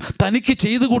നീതിക്കപ്പുറം, തനിക്ക്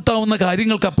ചെയ്തു കൂട്ടാവുന്ന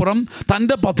കാര്യങ്ങൾക്കപ്പുറം,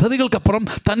 തൻ്റെ പദ്ധതികൾക്കപ്പുറം,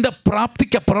 തൻ്റെ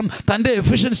പ്രാപ്തിക്കപ്പുറം, തൻ്റെ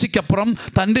എഫിഷ്യൻസിക്കപ്പുറം,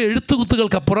 തൻ്റെ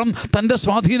എഴുത്തുകുത്തുകൾക്കപ്പുറം, തൻ്റെ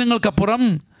സ്വാധീനങ്ങൾക്കപ്പുറം,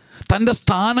 തൻ്റെ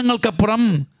സ്ഥാനങ്ങൾക്കപ്പുറം,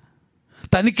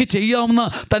 തനിക്ക് ചെയ്യാവുന്ന,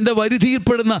 തൻ്റെ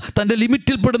പരിധിയിൽപ്പെടുന്ന, തൻ്റെ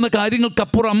ലിമിറ്റിൽപ്പെടുന്ന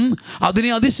കാര്യങ്ങൾക്കപ്പുറം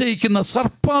അതിനെ അതിശയിക്കുന്ന,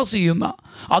 സർപ്പാസ് ചെയ്യുന്ന,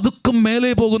 അതുക്കും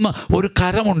മേലെ പോകുന്ന ഒരു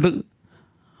കരമുണ്ട്.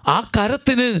 ആ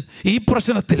കരത്തിന് ഈ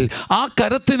പ്രശ്നത്തിൽ, ആ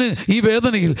കരത്തിന് ഈ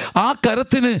വേദനയിൽ, ആ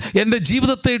കരത്തിന് എൻ്റെ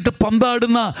ജീവിതത്തെ ഇട്ട്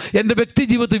പന്താടുന്ന, എൻ്റെ വ്യക്തി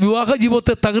ജീവിതത്തെ, വിവാഹ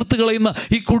ജീവിതത്തെ തകർത്ത് കളയുന്ന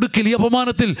ഈ കുടുക്കിൽ, ഈ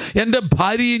അപമാനത്തിൽ എൻ്റെ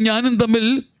ഭാര്യയും ഞാനും തമ്മിൽ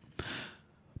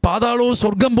പാതാളവും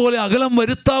സ്വർഗം പോലെ അകലം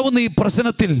വരുത്താവുന്ന ഈ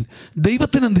പ്രശ്നത്തിൽ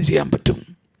ദൈവത്തിന് എന്ത് ചെയ്യാൻ പറ്റും?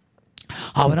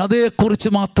 അവനതേക്കുറിച്ച്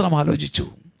മാത്രം ആലോചിച്ചു.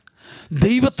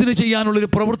 ദൈവത്തിന് ചെയ്യാനുള്ളൊരു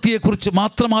പ്രവൃത്തിയെക്കുറിച്ച്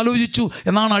മാത്രം ആലോചിച്ചു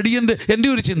എന്നാണ് എൻ്റെ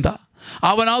ഒരു ചിന്ത.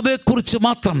 അവൻ അതേക്കുറിച്ച്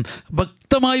മാത്രം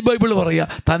വ്യക്തമായി ബൈബിൾ പറയുക.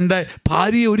 തൻ്റെ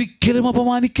ഭാര്യയെ ഒരിക്കലും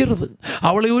അപമാനിക്കരുത്,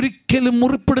 അവളെ ഒരിക്കലും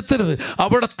മുറിപ്പെടുത്തരുത്,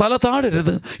 അവിടെ തല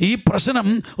താഴരുത്. ഈ പ്രശ്നം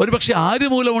ഒരുപക്ഷെ ആര്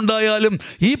മൂലമുണ്ടായാലും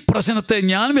ഈ പ്രശ്നത്തെ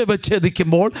ഞാൻ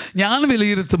വ്യവച്ഛേദിക്കുമ്പോൾ, ഞാൻ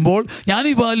വിലയിരുത്തുമ്പോൾ, ഞാൻ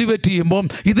ഇവാലുവേറ്റ് ചെയ്യുമ്പോൾ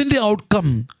ഇതിൻ്റെ ഔട്ട്കം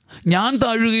ഞാൻ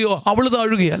താഴുകയോ അവൾ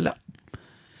താഴുകയല്ല.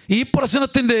 ഈ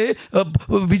പ്രശ്നത്തിൻ്റെ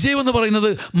വിജയമെന്ന് പറയുന്നത്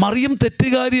മറിയം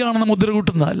തെറ്റുകാരിയാണെന്ന് മുദ്ര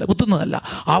കുത്തുന്നതല്ല.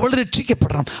 അവൾ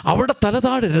രക്ഷിക്കപ്പെടണം, അവളുടെ തല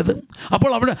താഴരുത്.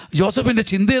 അപ്പോൾ അവിടെ ജോസഫിൻ്റെ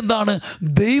ചിന്ത എന്താണ്?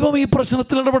 ദൈവം ഈ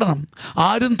പ്രശ്നത്തിൽ ഇടപെടണം,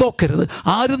 ആരും തോക്കരുത്,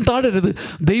 ആരും താഴരുത്.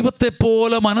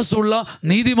 ദൈവത്തെപ്പോലെ മനസ്സുള്ള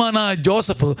നീതിമാനായ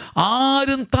ജോസഫ്,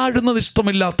 ആരും താഴുന്നത്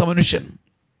ഇഷ്ടമില്ലാത്ത മനുഷ്യൻ,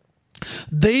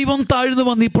 ദൈവം താഴ്ന്നു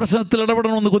വന്ന് ഈ പ്രശ്നത്തിൽ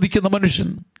ഇടപെടണമെന്ന് കൊതിക്കുന്ന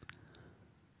മനുഷ്യൻ.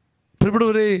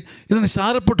 പ്രിയപ്പെട്ടവരെ, ഇത്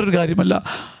നിസ്സാരപ്പെട്ടൊരു കാര്യമല്ല.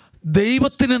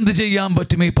 ദൈവത്തിന് എന്ത് ചെയ്യാൻ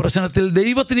പറ്റും ഈ പ്രശ്നത്തിൽ,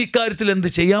 ദൈവത്തിന് ഇക്കാര്യത്തിൽ എന്ത്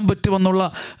ചെയ്യാൻ പറ്റുമെന്നുള്ള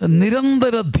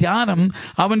നിരന്തര ധ്യാനം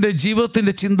അവൻ്റെ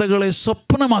ജീവിതത്തിൻ്റെ ചിന്തകളെ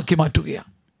സ്വപ്നമാക്കി മാറ്റുകയാണ്.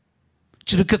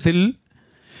 ചുരുക്കത്തിൽ,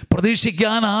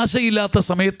 പ്രതീക്ഷിക്കാൻ ആശയില്ലാത്ത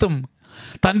സമയത്തും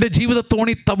തൻ്റെ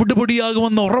ജീവിതത്തോണി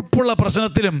തവിടുപൊടിയാകുമെന്ന് ഉറപ്പുള്ള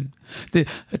പ്രശ്നത്തിലും,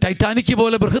 ടൈറ്റാനിക്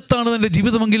പോലെ ബൃഹത്താണ് തൻ്റെ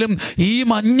ജീവിതമെങ്കിലും ഈ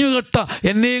മഞ്ഞുകട്ട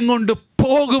എന്നെയും കൊണ്ട്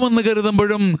പോകുമെന്ന്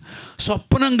കരുതുമ്പോഴും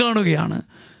സ്വപ്നം കാണുകയാണ്.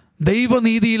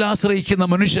 ദൈവനീതിയിൽ ആശ്രയിക്കുന്ന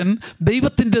മനുഷ്യൻ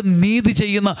ദൈവത്തിൻ്റെ നീതി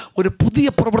ചെയ്യുന്ന ഒരു പുതിയ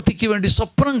പ്രവൃത്തിക്ക് വേണ്ടി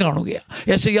സ്വപ്നം കാണുകയാണ്.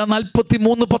 യെശയ്യാ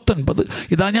 43:19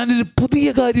 ഇതാ ഞാനൊരു പുതിയ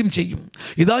കാര്യം ചെയ്യും,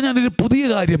 ഇതാ ഞാനൊരു പുതിയ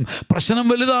കാര്യം. പ്രശ്നം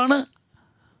വലുതാണ്,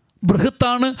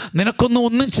 ബൃഹത്താണ്,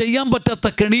 ഒന്നും ചെയ്യാൻ പറ്റാത്ത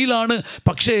കെണിയിലാണ്.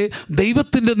 പക്ഷേ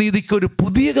ദൈവത്തിൻ്റെ നീതിക്കൊരു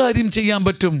പുതിയ കാര്യം ചെയ്യാൻ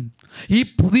പറ്റും. ഈ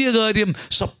പുതിയ കാര്യം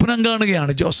സ്വപ്നം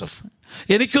കാണുകയാണ് ജോസഫ്.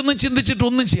 എനിക്കൊന്നും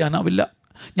ചിന്തിച്ചിട്ടൊന്നും ചെയ്യാനാവില്ല,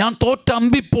 ഞാൻ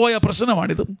തോറ്റമ്പിപ്പോയ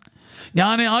പ്രശ്നമാണിത്,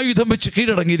 ഞാൻ ആയുധം വെച്ച്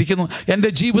കീഴടങ്ങിയിരിക്കുന്നു, എൻ്റെ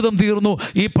ജീവിതം തീർന്നു,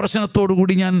 ഈ പ്രശ്നത്തോടു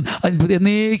കൂടി ഞാൻ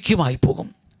എന്നേക്കുമായി പോകും.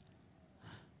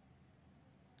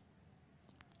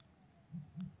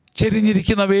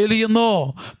 ചെരിഞ്ഞിരിക്കുന്ന വേലിയെന്നോ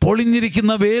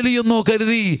പൊളിഞ്ഞിരിക്കുന്ന വേലിയെന്നോ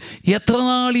കരുതി എത്ര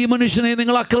നാൾ ഈ മനുഷ്യനെ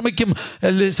നിങ്ങൾ ആക്രമിക്കും?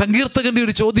 സങ്കീർത്തകൻ്റെ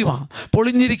ഒരു ചോദ്യമാണ്.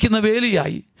 പൊളിഞ്ഞിരിക്കുന്ന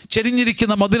വേലിയായി,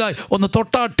 ചെരിഞ്ഞിരിക്കുന്ന മതിലായി, ഒന്ന്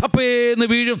തൊട്ടാ ടപ്പേന്ന്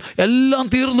വീഴും, എല്ലാം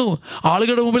തീർന്നു.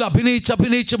 ആളുകളുടെ മുമ്പിൽ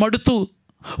അഭിനയിച്ച് മടുത്തു.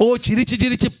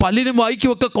 ചിരിച്ച് പല്ലിനും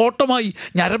വായിക്കുമൊക്കെ കോട്ടമായി,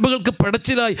 ഞരമ്പുകൾക്ക്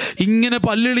പിടച്ചിലായി. ഇങ്ങനെ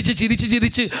പല്ലിളിച്ച്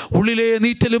ചിരിച്ച് ഉള്ളിലെ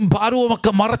നീറ്റലും ഭാരവും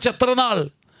ഒക്കെ മറച്ചെത്ര നാൾ?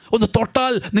 ഒന്ന്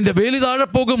തൊട്ടാൽ നിന്റെ വേലി താഴെ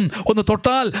പോകും, ഒന്ന്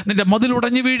തൊട്ടാൽ നിന്റെ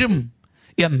മതിലുടഞ്ഞു വീഴും.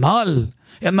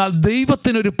 എന്നാൽ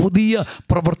ദൈവത്തിനൊരു പുതിയ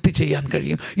പ്രവൃത്തി ചെയ്യാൻ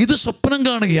കഴിയും. ഇത് സ്വപ്നം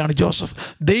കാണുകയാണ് ജോസഫ്.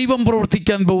 ദൈവം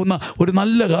പ്രവർത്തിക്കാൻ പോകുന്ന ഒരു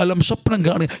നല്ല കാലം സ്വപ്നം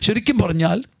കാണുക. ശരിക്കും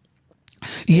പറഞ്ഞാൽ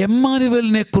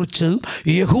എമ്മാനുവേലിനെ കുറിച്ച്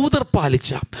യഹൂദർ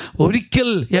പാലിച്ച, ഒരിക്കൽ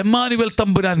എമ്മാനുവേൽ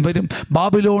തമ്പുരാൻ വരും,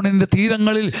 ബാബിലോണിൻ്റെ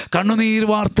തീരങ്ങളിൽ കണ്ണുനീർ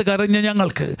വാർത്ത് കരഞ്ഞ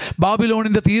ഞങ്ങൾക്ക്,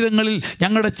 ബാബിലോണിൻ്റെ തീരങ്ങളിൽ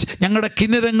ഞങ്ങളുടെ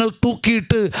കിന്നരങ്ങൾ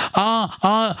തൂക്കിയിട്ട്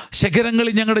ആ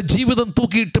ശിഖരങ്ങളിൽ ഞങ്ങളുടെ ജീവിതം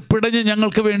തൂക്കിയിട്ട് പിടഞ്ഞ്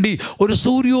ഞങ്ങൾക്ക് വേണ്ടി ഒരു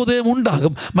സൂര്യോദയം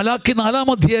ഉണ്ടാകും. മലാക്കി 4-ാം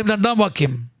അധ്യായം 2-ാം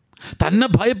വാക്യം. തന്നെ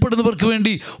ഭയപ്പെടുന്നവർക്ക്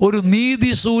വേണ്ടി ഒരു നീതി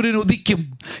സൂര്യൻ ഉദിക്കും.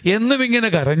 എന്നുമിങ്ങനെ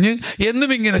കരഞ്ഞ്,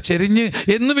 എന്നുമിങ്ങനെ ചെരിഞ്ഞ്,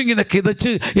 എന്നുമിങ്ങനെ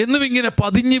കിതച്ച്, എന്നുമിങ്ങനെ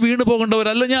പതിഞ്ഞ് വീണു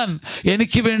പോകേണ്ടവരല്ല ഞാൻ.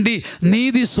 എനിക്ക് വേണ്ടി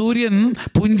നീതി സൂര്യൻ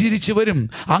പുഞ്ചിരിച്ച് വരും.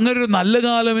 അങ്ങനൊരു നല്ല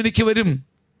കാലം എനിക്ക് വരും.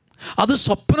 അത്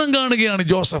സ്വപ്നം കാണുകയാണ്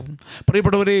ജോസഫ്.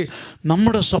 പ്രിയപ്പെട്ടവരെ,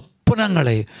 നമ്മുടെ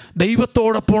സ്വപ്നങ്ങളെ,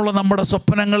 ദൈവത്തോടൊപ്പമുള്ള നമ്മുടെ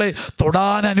സ്വപ്നങ്ങളെ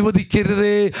തൊടാൻ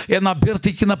അനുവദിക്കരുതേ എന്ന്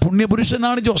അഭ്യർത്ഥിക്കുന്ന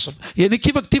പുണ്യപുരുഷനാണ് ജോസഫ്.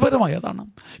 എനിക്ക് വ്യക്തിപരമായതാണ്.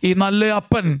 ഈ നല്ല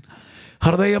അപ്പൻ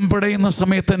ഹൃദയം പിടയുന്ന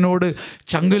സമയത്ത് എന്നോട്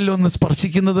ചങ്കിലൊന്ന്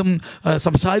സ്പർശിക്കുന്നതും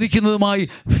സംസാരിക്കുന്നതുമായി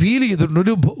ഫീൽ ചെയ്തിട്ടുണ്ട്.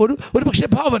 ഒരു പക്ഷേ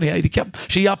ഭാവനയായിരിക്കാം.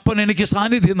 പക്ഷേ ഈ അപ്പൻ എനിക്ക്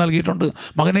സാന്നിധ്യം നൽകിയിട്ടുണ്ട്.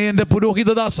 മകനെ, എൻ്റെ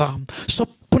പുരോഹിതദാസ,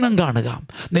 സ്വപ്നം കാണുക.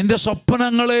 നിൻ്റെ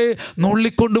സ്വപ്നങ്ങളെ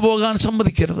നുള്ളിക്കൊണ്ടുപോകാൻ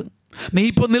സമ്മതിക്കരുത്. നീ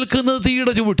ഇപ്പോൾ നിൽക്കുന്നത്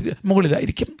തീയുടെ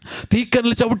മുകളിലായിരിക്കും,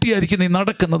 തീക്കനൽ ചവിട്ടിയായിരിക്കും നീ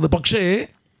നടക്കുന്നത്. പക്ഷേ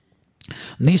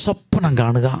നീ സ്വപ്നം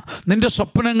കാണുക. നിൻ്റെ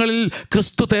സ്വപ്നങ്ങളിൽ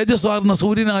ക്രിസ്തു തേജസ്സാർന്ന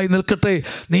സൂര്യനായി നിൽക്കട്ടെ.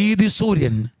 നീതി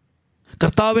സൂര്യൻ,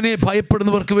 കർത്താവിനെ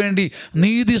ഭയപ്പെടുന്നവർക്ക് വേണ്ടി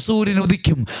നീതി സൂര്യൻ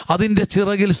ഉദിക്കും. അതിൻ്റെ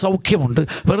ചിറകിൽ സൗഖ്യമുണ്ട്.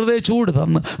 വെറുതെ ചൂട്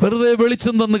തന്ന്, വെറുതെ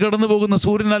വെളിച്ചം തന്ന് കടന്നു പോകുന്ന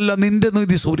സൂര്യനല്ല നിൻ്റെ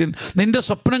നീതി സൂര്യൻ. നിൻ്റെ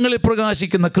സ്വപ്നങ്ങളിൽ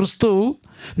പ്രകാശിക്കുന്ന ക്രിസ്തു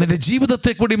നിൻ്റെ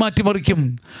ജീവിതത്തെ കൂടി മാറ്റിമറിക്കും.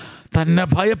 തന്നെ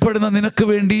ഭയപ്പെടുന്ന നിനക്ക്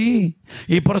വേണ്ടി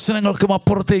ഈ പ്രശ്നങ്ങൾക്കും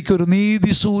അപ്പുറത്തേക്കൊരു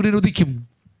നീതി സൂര്യൻ ഉദിക്കും.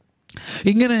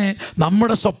 ഇങ്ങനെ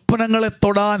നമ്മുടെ സ്വപ്നങ്ങളെ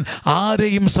തൊടാൻ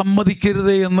ആരെയും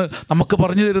സമ്മതിക്കരുതേ എന്ന് നമുക്ക്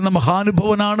പറഞ്ഞു തരുന്ന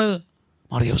മഹാനുഭവനാണ്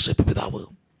മാർ യോസേപ്പ് പിതാവ്.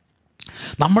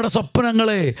 നമ്മുടെ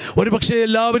സ്വപ്നങ്ങളെ ഒരുപക്ഷെ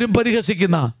എല്ലാവരും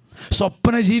പരിഹസിക്കുന്ന,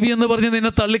 സ്വപ്നജീവി എന്ന് പറഞ്ഞ്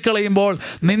നിന്നെ തള്ളിക്കളയുമ്പോൾ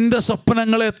നിൻ്റെ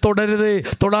സ്വപ്നങ്ങളെ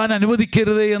തൊടാൻ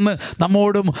അനുവദിക്കരുതേ എന്ന്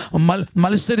നമ്മോടും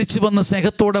മത്സരിച്ച് വന്ന്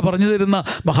സ്നേഹത്തോടെ പറഞ്ഞു തരുന്ന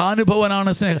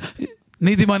മഹാനുഭവനാണ്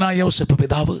നീതിമാനായ യോസേപ്പ്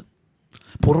പിതാവ്.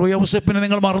 പൂർവ്വ യോസേപ്പിനെ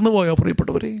നിങ്ങൾ മറന്നുപോയോ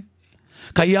പ്രിയപ്പെട്ടവരെ?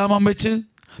 കയ്യാമം വെച്ച്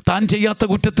താൻ ചെയ്യാത്ത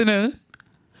കുറ്റത്തിന്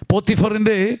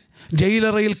പോത്തിഫറിൻ്റെ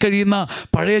ജയിലറയിൽ കഴിയുന്ന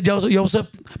പഴയ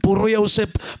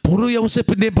പൂർവ്വ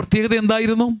യൗസേപ്പിൻ്റെയും പ്രത്യേകത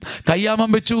എന്തായിരുന്നു? കയ്യാമം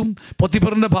വെച്ചു.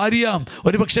 പോത്തിഫറിൻ്റെ ഭാര്യ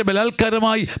ഒരുപക്ഷെ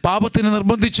ബലാത്കാരമായി പാപത്തിന്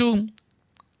നിർബന്ധിച്ചു.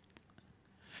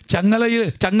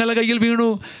 ചങ്ങല കയ്യിൽ വീണു.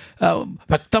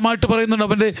 വ്യക്തമായിട്ട് പറയുന്നുണ്ട്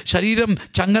അവൻ്റെ ശരീരം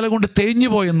ചങ്ങല കൊണ്ട് തേഞ്ഞു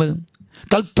പോയെന്ന്.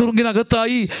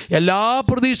 കൽത്തുറുങ്കിനകത്തായി എല്ലാ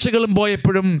പ്രതീക്ഷകളും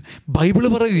പോയപ്പോഴും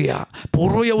ബൈബിള് പറയുക,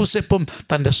 പൂർവ്വ യൗസേപ്പും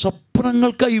തൻ്റെ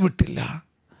സ്വപ്നങ്ങൾ കൈവിട്ടില്ല.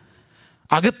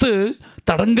 അകത്ത്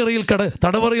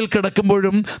തടവറയിൽ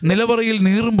കിടക്കുമ്പോഴും നിലവറയിൽ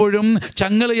നീറുമ്പോഴും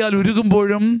ചങ്ങലയാൽ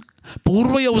ഉരുകുമ്പോഴും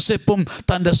പൂർവ്വ യൗസേപ്പും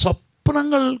തൻ്റെ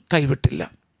സ്വപ്നങ്ങൾ കൈവിട്ടില്ല.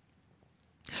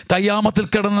 കയ്യാമത്തിൽ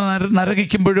കിടന്ന്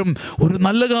നരകിക്കുമ്പോഴും ഒരു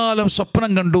നല്ല കാലം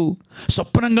സ്വപ്നം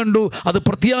കണ്ടു. അത്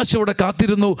പ്രത്യാശയോടെ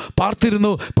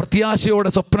പാർത്തിരുന്നു.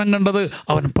 പ്രത്യാശയോടെ സ്വപ്നം കണ്ടത്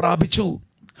അവൻ പ്രാപിച്ചു.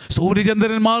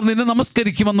 സൂര്യചന്ദ്രന്മാർ നിന്നെ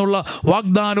നമസ്കരിക്കുമെന്നുള്ള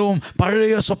വാഗ്ദാനവും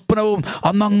പഴയ സ്വപ്നവും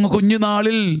അന്നങ്ങ്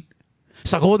കുഞ്ഞുനാളിൽ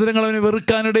സഹോദരങ്ങൾ അവനെ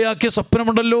വെറുക്കാനിടയാക്കിയ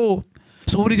സ്വപ്നമുണ്ടല്ലോ.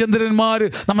 സൂര്യചന്ദ്രന്മാർ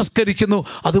നമസ്കരിക്കുന്നു,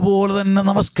 അതുപോലെ തന്നെ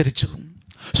നമസ്കരിച്ചു.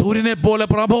 സൂര്യനെ പോലെ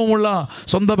പ്രഭാവമുള്ള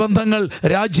സ്വന്തം ബന്ധങ്ങൾ,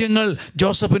 രാജ്യങ്ങൾ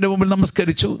ജോസഫിൻ്റെ മുമ്പിൽ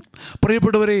നമസ്കരിച്ചു.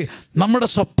 പ്രിയപ്പെട്ടവരെ, നമ്മുടെ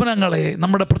സ്വപ്നങ്ങളെ,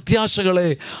 നമ്മുടെ പ്രത്യാശകളെ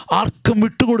ആർക്കും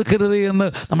വിട്ടുകൊടുക്കരുത് എന്ന്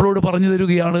നമ്മളോട് പറഞ്ഞു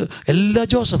തരികയാണ് എല്ലാ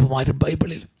ജോസഫുമാരും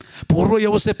ബൈബിളിൽ. പൂർവ്വ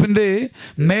യൗസേപ്പിൻ്റെ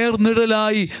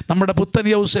നേർനിഴലായി നമ്മുടെ പുത്തൻ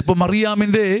യൗസേപ്പ്,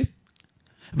 മറിയാമിൻ്റെ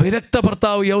വിരക്ത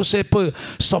ഭർത്താവ് യൗസേപ്പ്.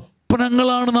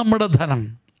 സ്വപ്നങ്ങളാണ് നമ്മുടെ ധനം.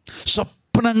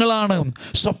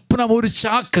 സ്വപ്നം ഒരു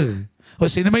ചാക്ക്,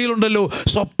 ഒരു സിനിമയിലുണ്ടല്ലോ,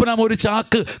 സ്വപ്നം ഒരു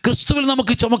ചാക്ക്, ക്രിസ്തുവിൽ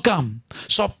നമുക്ക് ചുമക്കാം.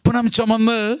 സ്വപ്നം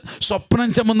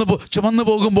ചുമന്ന്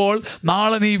പോകുമ്പോൾ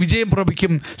നാളെ നീ വിജയം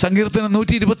പ്രാപിക്കും. സങ്കീർത്തനം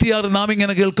 126 നാം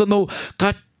ഇങ്ങനെ കേൾക്കുന്നു,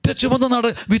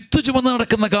 വിത്ത് ചുമന്ന്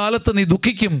നടക്കുന്ന കാലത്ത് നീ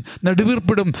ദുഃഖിക്കും,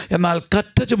 നെടുവീർപ്പിടും. എന്നാൽ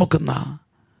കറ്റ ചുമക്കുന്ന,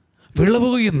 വിളവ്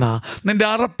കൊയ്യുന്ന, നിന്റെ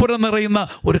അറപ്പുര നിറയുന്ന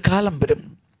ഒരു കാലം വരും.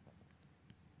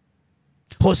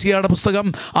 ഹോസിയയുടെ പുസ്തകം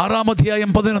 6-ാം അധ്യായം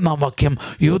 11-ാം വാക്യം,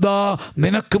 യൂദാ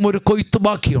നിനക്കും ഒരു കൊയ്ത്ത്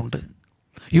ബാക്കിയുണ്ട്.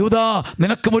 യൂദാ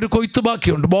നിനക്കും ഒരു കൊയ്ത്ത്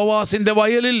ബാക്കിയുണ്ട്. ബോവാസിൻ്റെ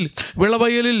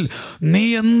വിളവയലിൽ നീ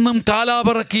എന്നും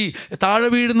കാലാപിറക്കി താഴെ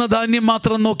വീഴുന്ന ധാന്യം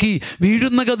മാത്രം നോക്കി,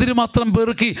 വീഴുന്ന കതിര് മാത്രം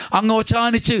പെറുക്കി അങ്ങ്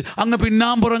ഓച്ചാനിച്ച് അങ്ങ്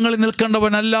പിന്നാമ്പുറങ്ങളിൽ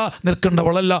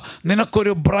നിൽക്കേണ്ടവളല്ല.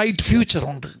 നിനക്കൊരു ബ്രൈറ്റ്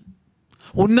ഫ്യൂച്ചറുണ്ട്,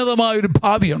 ഉന്നതമായൊരു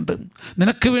ഭാവിയുണ്ട്.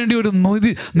 നിനക്ക് വേണ്ടി ഒരു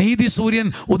നീതി സൂര്യൻ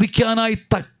ഉദിക്കാനായി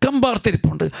തക്കം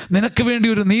പാർത്തിരിപ്പുണ്ട്. നിനക്ക് വേണ്ടി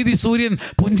ഒരു നീതി സൂര്യൻ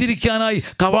പുഞ്ചിരിക്കാനായി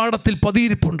കവാടത്തിൽ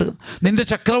പതിയിരിപ്പുണ്ട്. നിന്റെ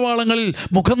ചക്രവാളങ്ങളിൽ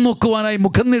മുഖം നോക്കുവാനായി,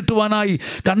 മുഖം നീട്ടുവാനായി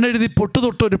കണ്ണെഴുതി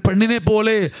പൊട്ടുതൊട്ട് ഒരു പെണ്ണിനെ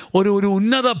പോലെ ഒരു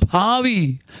ഉന്നത ഭാവി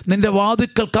നിന്റെ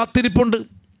വാതിക്കൽ കാത്തിരിപ്പുണ്ട്.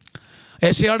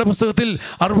 ഏശയ്യായുടെ പുസ്തകത്തിൽ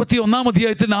 61-ാം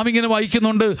അധ്യായത്തിൽ നാം ഇങ്ങനെ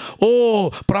വായിക്കുന്നുണ്ട്, ഓ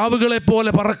പ്രാവുകളെ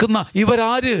പോലെ പറക്കുന്ന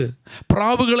ഇവരാര്?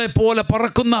 പ്രാവുകളെ പോലെ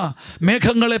പറക്കുന്ന,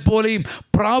 മേഘങ്ങളെപ്പോലെയും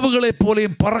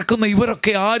പ്രാവുകളെപ്പോലെയും പറക്കുന്ന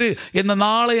ഇവരൊക്കെ ആര് എന്ന്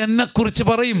നാളെ എന്നെക്കുറിച്ച്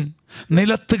പറയും.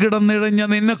 നിലത്ത് കിടന്നിഴഞ്ഞ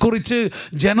നിന്നെക്കുറിച്ച്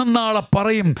ജനം നാളെ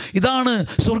പറയും. ഇതാണ്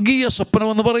സ്വർഗീയ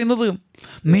സ്വപ്നമെന്ന് പറയുന്നത്.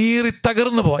 നീറി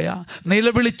തകർന്നു പോയ,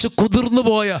 നിലവിളിച്ച് കുതിർന്നു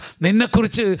പോയ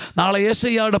നിന്നെക്കുറിച്ച് നാളെ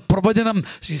യേശയ്യായുടെ പ്രവചനം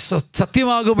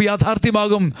സത്യമാകും,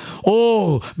 യാഥാർത്ഥ്യമാകും. ഓ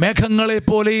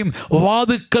മേഘങ്ങളെപ്പോലെയും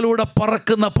വാതുക്കളൂടെ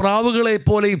പറക്കുന്ന പ്രാവുകളെ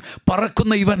പോലെയും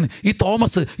പറക്കുന്ന ഇവൻ, ഈ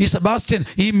തോമസ്, ഈ സെബാസ്റ്റ്യൻ,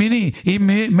 ഈ മിനി, ഈ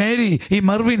മേരി, ഈ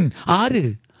മെർവിൻ ആര്?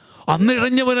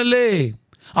 അന്നിഴഞ്ഞവനല്ലേ?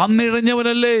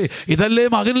 ഇതല്ലേ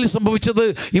മകനിൽ സംഭവിച്ചത്?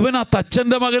 ഇവൻ ആ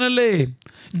തച്ചൻ്റെ മകനല്ലേ,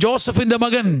 ജോസഫിൻ്റെ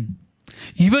മകൻ.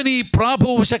 ഇവൻ ഈ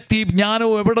പ്രാഭവും ശക്തിയും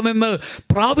ജ്ഞാനവും എവിടെ നിന്ന്?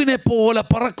 പ്രാവിനെ പോലെ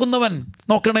പറക്കുന്നവൻ.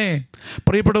 നോക്കണേ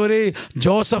പ്രിയപ്പെട്ടവരെ,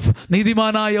 ജോസഫ്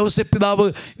നീതിമാനായ യോസേഫ് പിതാവ്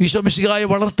ഈശോമിശിഹായെ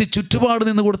വളർത്തി ചുറ്റുപാട്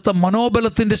നിന്ന് കൊടുത്ത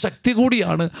മനോബലത്തിൻ്റെ ശക്തി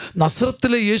കൂടിയാണ്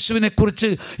നസ്രത്തിലെ യേശുവിനെക്കുറിച്ച്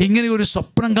ഇങ്ങനെ ഒരു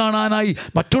സ്വപ്നം കാണാനായി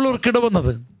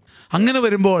മറ്റുള്ളവർക്കിടവന്നത്. അങ്ങനെ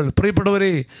വരുമ്പോൾ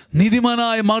പ്രിയപ്പെട്ടവരെ,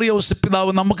 നീതിമാനായ മാറിയ യോസേഫ്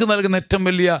പിതാവ് നമുക്ക് നൽകുന്ന ഏറ്റവും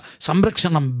വലിയ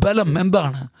സംരക്ഷണം, ബലം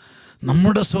എന്താണ്?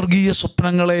 നമ്മുടെ സ്വർഗീയ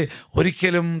സ്വപ്നങ്ങളെ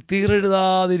ഒരിക്കലും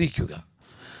തീരെഴുതാതിരിക്കുക.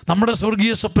 നമ്മുടെ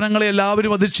സ്വർഗീയ സ്വപ്നങ്ങളെ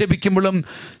എല്ലാവരും അധിക്ഷേപിക്കുമ്പോഴും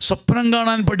സ്വപ്നം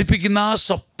കാണാൻ പഠിപ്പിക്കുന്ന ആ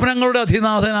സ്വപ്നങ്ങളുടെ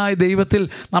അധിനാഥനായ ദൈവത്തിൽ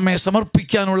നമ്മെ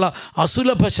സമർപ്പിക്കാനുള്ള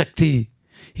അസുലഭ ശക്തി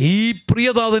ഈ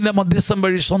പ്രിയതാതൻ്റെ മധ്യസ്ഥം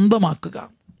വഴി സ്വന്തമാക്കുക.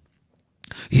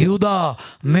 യൂദാ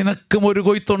നിനക്കും ഒരു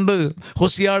കൊയ്ത്തുണ്ട്.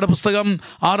 ഹോസിയയുടെ പുസ്തകം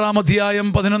 6-ാം അധ്യായം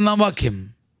 11-ാം വാക്യം,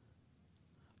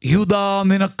 യൂദാ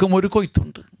നിനക്കും ഒരു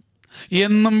കൊയ്ത്തുണ്ട്.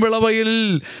 എന്നും വിളവയിൽ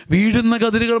വീഴുന്ന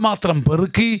കതിരുകൾ മാത്രം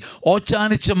പെറുക്കി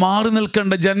ഓച്ചാനിച്ച് മാറി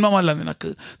നിൽക്കേണ്ട ജന്മമല്ല നിനക്ക്.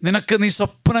 നീ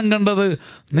സ്വപ്നം കണ്ടത്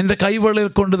നിൻ്റെ കൈവെള്ളയിൽ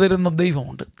കൊണ്ടുതരുന്ന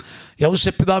ദൈവമുണ്ട്.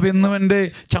 യോസേഫ് പിതാവ് എന്നും എൻ്റെ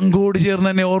ചങ്കോട്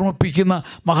ചേർന്ന് എന്നെ ഓർമ്മിപ്പിക്കുന്ന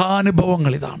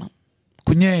മഹാനുഭവങ്ങൾ ഇതാണ്.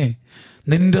 കുഞ്ഞേ,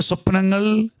 നിൻ്റെ സ്വപ്നങ്ങൾ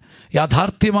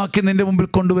യാഥാർത്ഥ്യമാക്കി നിൻ്റെ മുമ്പിൽ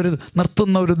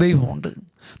നിർത്തുന്ന ഒരു ദൈവമുണ്ട്.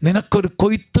 നിനക്കൊരു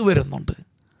കൊയ്ത്ത് വരുന്നുണ്ട്.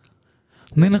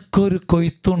 നിനക്കൊരു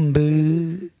കൊയ്ത്തുണ്ട്,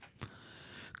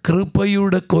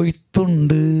 കൃപയുടെ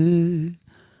കൊയ്ത്തുണ്ട്.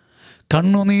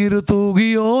 കണ്ണുനീര്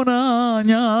തൂകിയോനാ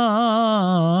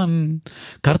ഞാൻ,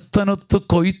 കർത്തനൊത്ത്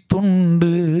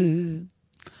കൊയ്ത്തുണ്ട്.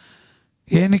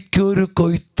 എനിക്കൊരു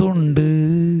കൊയ്ത്തുണ്ട്,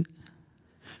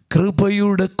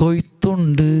 കൃപയുടെ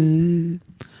കൊയ്ത്തുണ്ട്.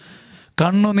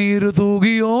 കണ്ണുനീര്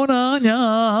തൂകിയോനാ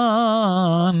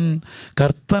ഞാൻ,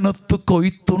 കർത്തനൊത്ത്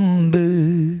കൊയ്ത്തുണ്ട്.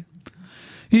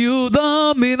 യൂദാ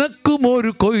നിനക്കും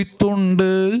ഒരു കൊയ്ത്തുണ്ട്,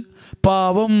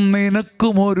 പാവം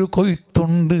നിനക്കും ഒരു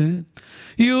കൊയ്ത്തുണ്ട്.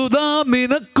 യൂദാ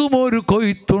നിനക്കും ഒരു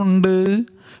കൊയ്ത്തുണ്ട്,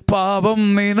 പാവം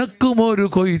നിനക്കും ഒരു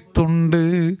കൊയ്ത്തുണ്ട്.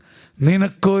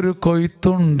 നിനക്കൊരു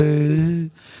കൊയ്ത്തുണ്ട്,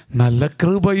 നല്ല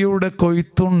കൃപയുടെ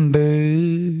കൊയ്ത്തുണ്ട്.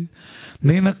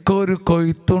 നിനക്കൊരു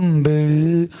കൊയ്ത്തുണ്ട്,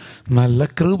 നല്ല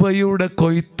കൃപയുടെ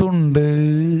കൊയ്ത്തുണ്ട്.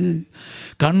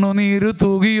 കണ്ണുനീര്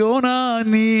തൂകിയോനാ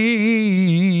നീ,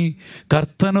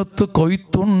 കർത്തനൊത്ത്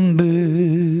കൊയ്ത്തുണ്ട്.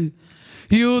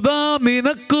 യൂദാ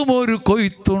നിനക്കും ഒരു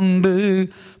കൊയ്ത്തുണ്ട്,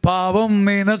 പാവം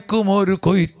നിനക്കും ഒരു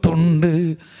കൊയ്ത്തുണ്ട്.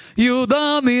 യൂദാ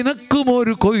നിനക്കും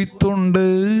ഒരു കൊയ്ത്തുണ്ട്,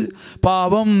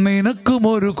 പാവം നിനക്കും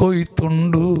ഒരു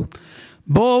കൊയ്ത്തുണ്ട്.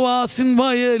 ബോവാസിൻ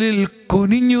വയലിൽ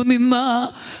കുനിഞ്ഞു നിന്ന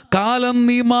കാലം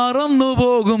നീ മറന്നു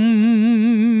പോകും.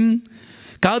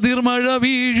 കതിർമഴ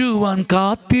വീഴുവാൻ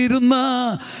കാത്തിരുന്ന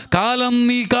കാലം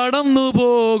നീ കടന്നു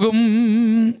പോകും.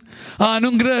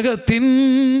 അനുഗ്രഹത്തിൻ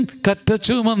കറ്റ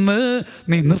ചുമന്ന്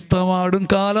നീ നൃത്തമാടും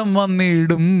കാലം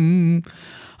വന്നിടും.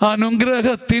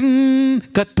 അനുഗ്രഹത്തിൻ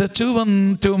കറ്റ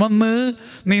ചുമന്ന്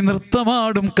നീ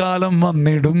നൃത്തമാടും കാലം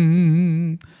വന്നിടും.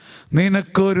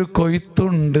 നിനക്കൊരു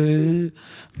കൊയ്ത്തുണ്ട്,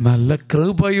 നല്ല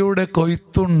കൃപയുടെ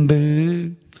കൊയ്ത്തുണ്ട്.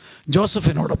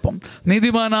 ജോസഫിനോടൊപ്പം,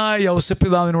 നീതിമാനായ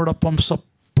യൗസപിതാവിനോടൊപ്പം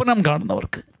സ്വപ്നം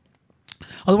കാണുന്നവർക്ക്,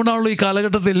 അതുകൊണ്ടാണല്ലോ ഈ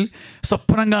കാലഘട്ടത്തിൽ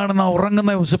സ്വപ്നം കാണുന്ന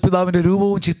ഉറങ്ങുന്ന യൗസപിതാവിൻ്റെ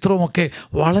രൂപവും ചിത്രവും ഒക്കെ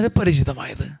വളരെ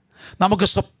പരിചിതമായത്. നമുക്ക്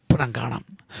സ്വപ്നം കാണാം,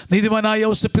 നീതിമാനായ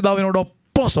യൗസപിതാവിനോടൊപ്പം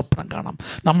സ്വപ്നം കാണാം.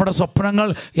 നമ്മുടെ സ്വപ്നങ്ങൾ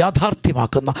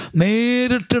യാഥാർത്ഥ്യമാക്കുന്ന,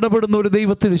 നേരിട്ടിടപെടുന്ന ഒരു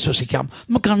ദൈവത്തിൽ വിശ്വസിക്കാം.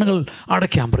 നമുക്ക് കണ്ണുകൾ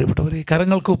അടയ്ക്കാം പ്രിയപ്പെട്ടവരെ,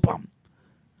 കരങ്ങൾ കൂപ്പാം.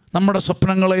 നമ്മുടെ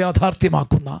സ്വപ്നങ്ങളെ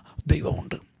യാഥാർത്ഥ്യമാക്കുന്ന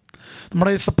ദൈവമുണ്ട്.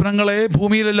 നമ്മുടെ സ്വപ്നങ്ങളെ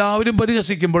ഭൂമിയിൽ എല്ലാവരും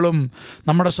പരിഹസിക്കുമ്പോഴും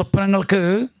നമ്മുടെ സ്വപ്നങ്ങൾക്ക്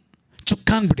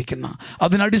ചുക്കാൻ പിടിക്കുന്ന,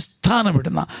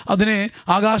 അതിനടിസ്ഥാനമിടുന്ന, അതിനെ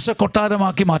ആകാശ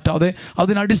കൊട്ടാരമാക്കി മാറ്റാതെ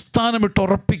അതിനടിസ്ഥാനമിട്ട്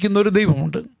ഉറപ്പിക്കുന്ന ഒരു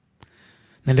ദൈവമുണ്ട്.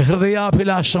 നിൻ്റെ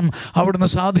ഹൃദയാഭിലാഷം അവിടുന്ന്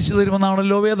സാധിച്ചു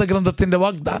തരുമെന്നാണല്ലോ വേദഗ്രന്ഥത്തിൻ്റെ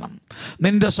വാഗ്ദാനം.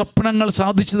 നിൻ്റെ സ്വപ്നങ്ങൾ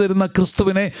സാധിച്ചു തരുന്ന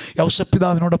ക്രിസ്തുവിനെ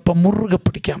യൗസപിതാവിനോടൊപ്പം മുറുകെ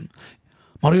പിടിക്കാം.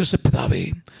 മറിയൂസപിതാവേ,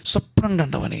 സ്വപ്നം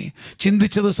കണ്ടവനെ,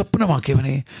 ചിന്തിച്ചത്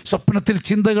സ്വപ്നമാക്കിയവനെ, സ്വപ്നത്തിൽ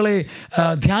ചിന്തകളെ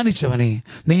ധ്യാനിച്ചവനെ,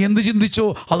 നീ എന്ത് ചിന്തിച്ചോ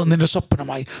അത് നിൻ്റെ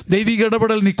സ്വപ്നമായി. ദൈവിക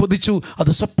ഇടപെടൽ നീ കൊതിച്ചു,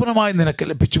 അത് സ്വപ്നമായി നിനക്ക്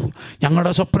ലഭിച്ചു.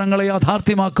 ഞങ്ങളുടെ സ്വപ്നങ്ങളെ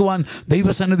യാഥാർത്ഥ്യമാക്കുവാൻ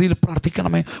ദൈവസന്നിധിയിൽ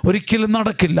പ്രാർത്ഥിക്കണമേ. ഒരിക്കലും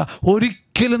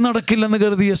നടക്കില്ലെന്ന്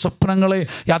കരുതിയ സ്വപ്നങ്ങളെ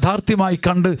യാഥാർത്ഥ്യമായി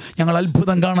കണ്ട് ഞങ്ങൾ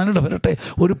അത്ഭുതം കാണാനിട വരട്ടെ.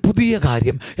 ഒരു പുതിയ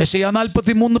കാര്യം, യെശയ്യാ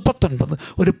 43:19,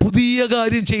 ഒരു പുതിയ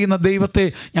കാര്യം ചെയ്യുന്ന ദൈവത്തെ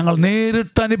ഞങ്ങൾ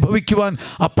നേരിട്ട് അനുഭവിക്കുവാൻ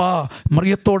അപ്പാ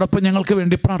മറിയത്തോടൊപ്പം ഞങ്ങൾക്ക്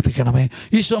വേണ്ടി പ്രാർത്ഥിക്കണമേ.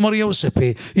 ഈശോ മറിയ ഔസേപ്പേ,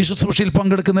 ഈ ശുശ്രൂഷയിൽ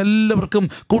പങ്കെടുക്കുന്ന എല്ലാവർക്കും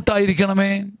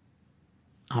കൂട്ടായിരിക്കണമേ.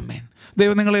 ആമേൻ.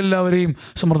 ദൈവം നിങ്ങളെല്ലാവരെയും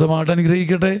സമൃദ്ധമായിട്ട്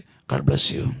അനുഗ്രഹിക്കട്ടെ. God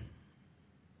bless you.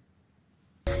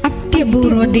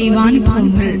 അത്യപൂർവ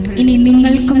ദൈവാനുഭവങ്ങൾ ഇനി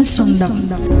നിങ്ങൾക്കും സ്വന്തം.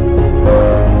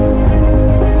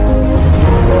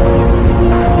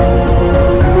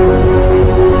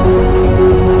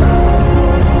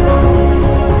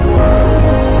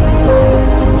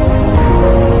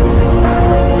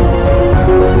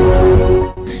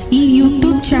 ഈ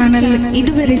യൂട്യൂബ് ചാനൽ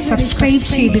ഇതുവരെ സബ്സ്ക്രൈബ്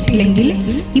ചെയ്തിട്ടില്ലെങ്കിൽ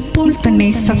ഇപ്പോൾ തന്നെ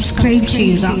സബ്സ്ക്രൈബ്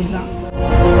ചെയ്യുക.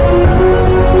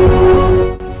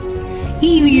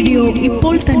 ഈ വീഡിയോ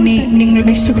ഇപ്പോൾ തന്നെ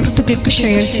നിങ്ങളുടെ സുഹൃത്തുക്കൾക്ക്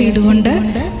ഷെയർ ചെയ്തുകൊണ്ട്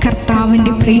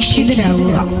കർത്താവിൻ്റെ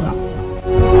പ്രേക്ഷിതരാകുക.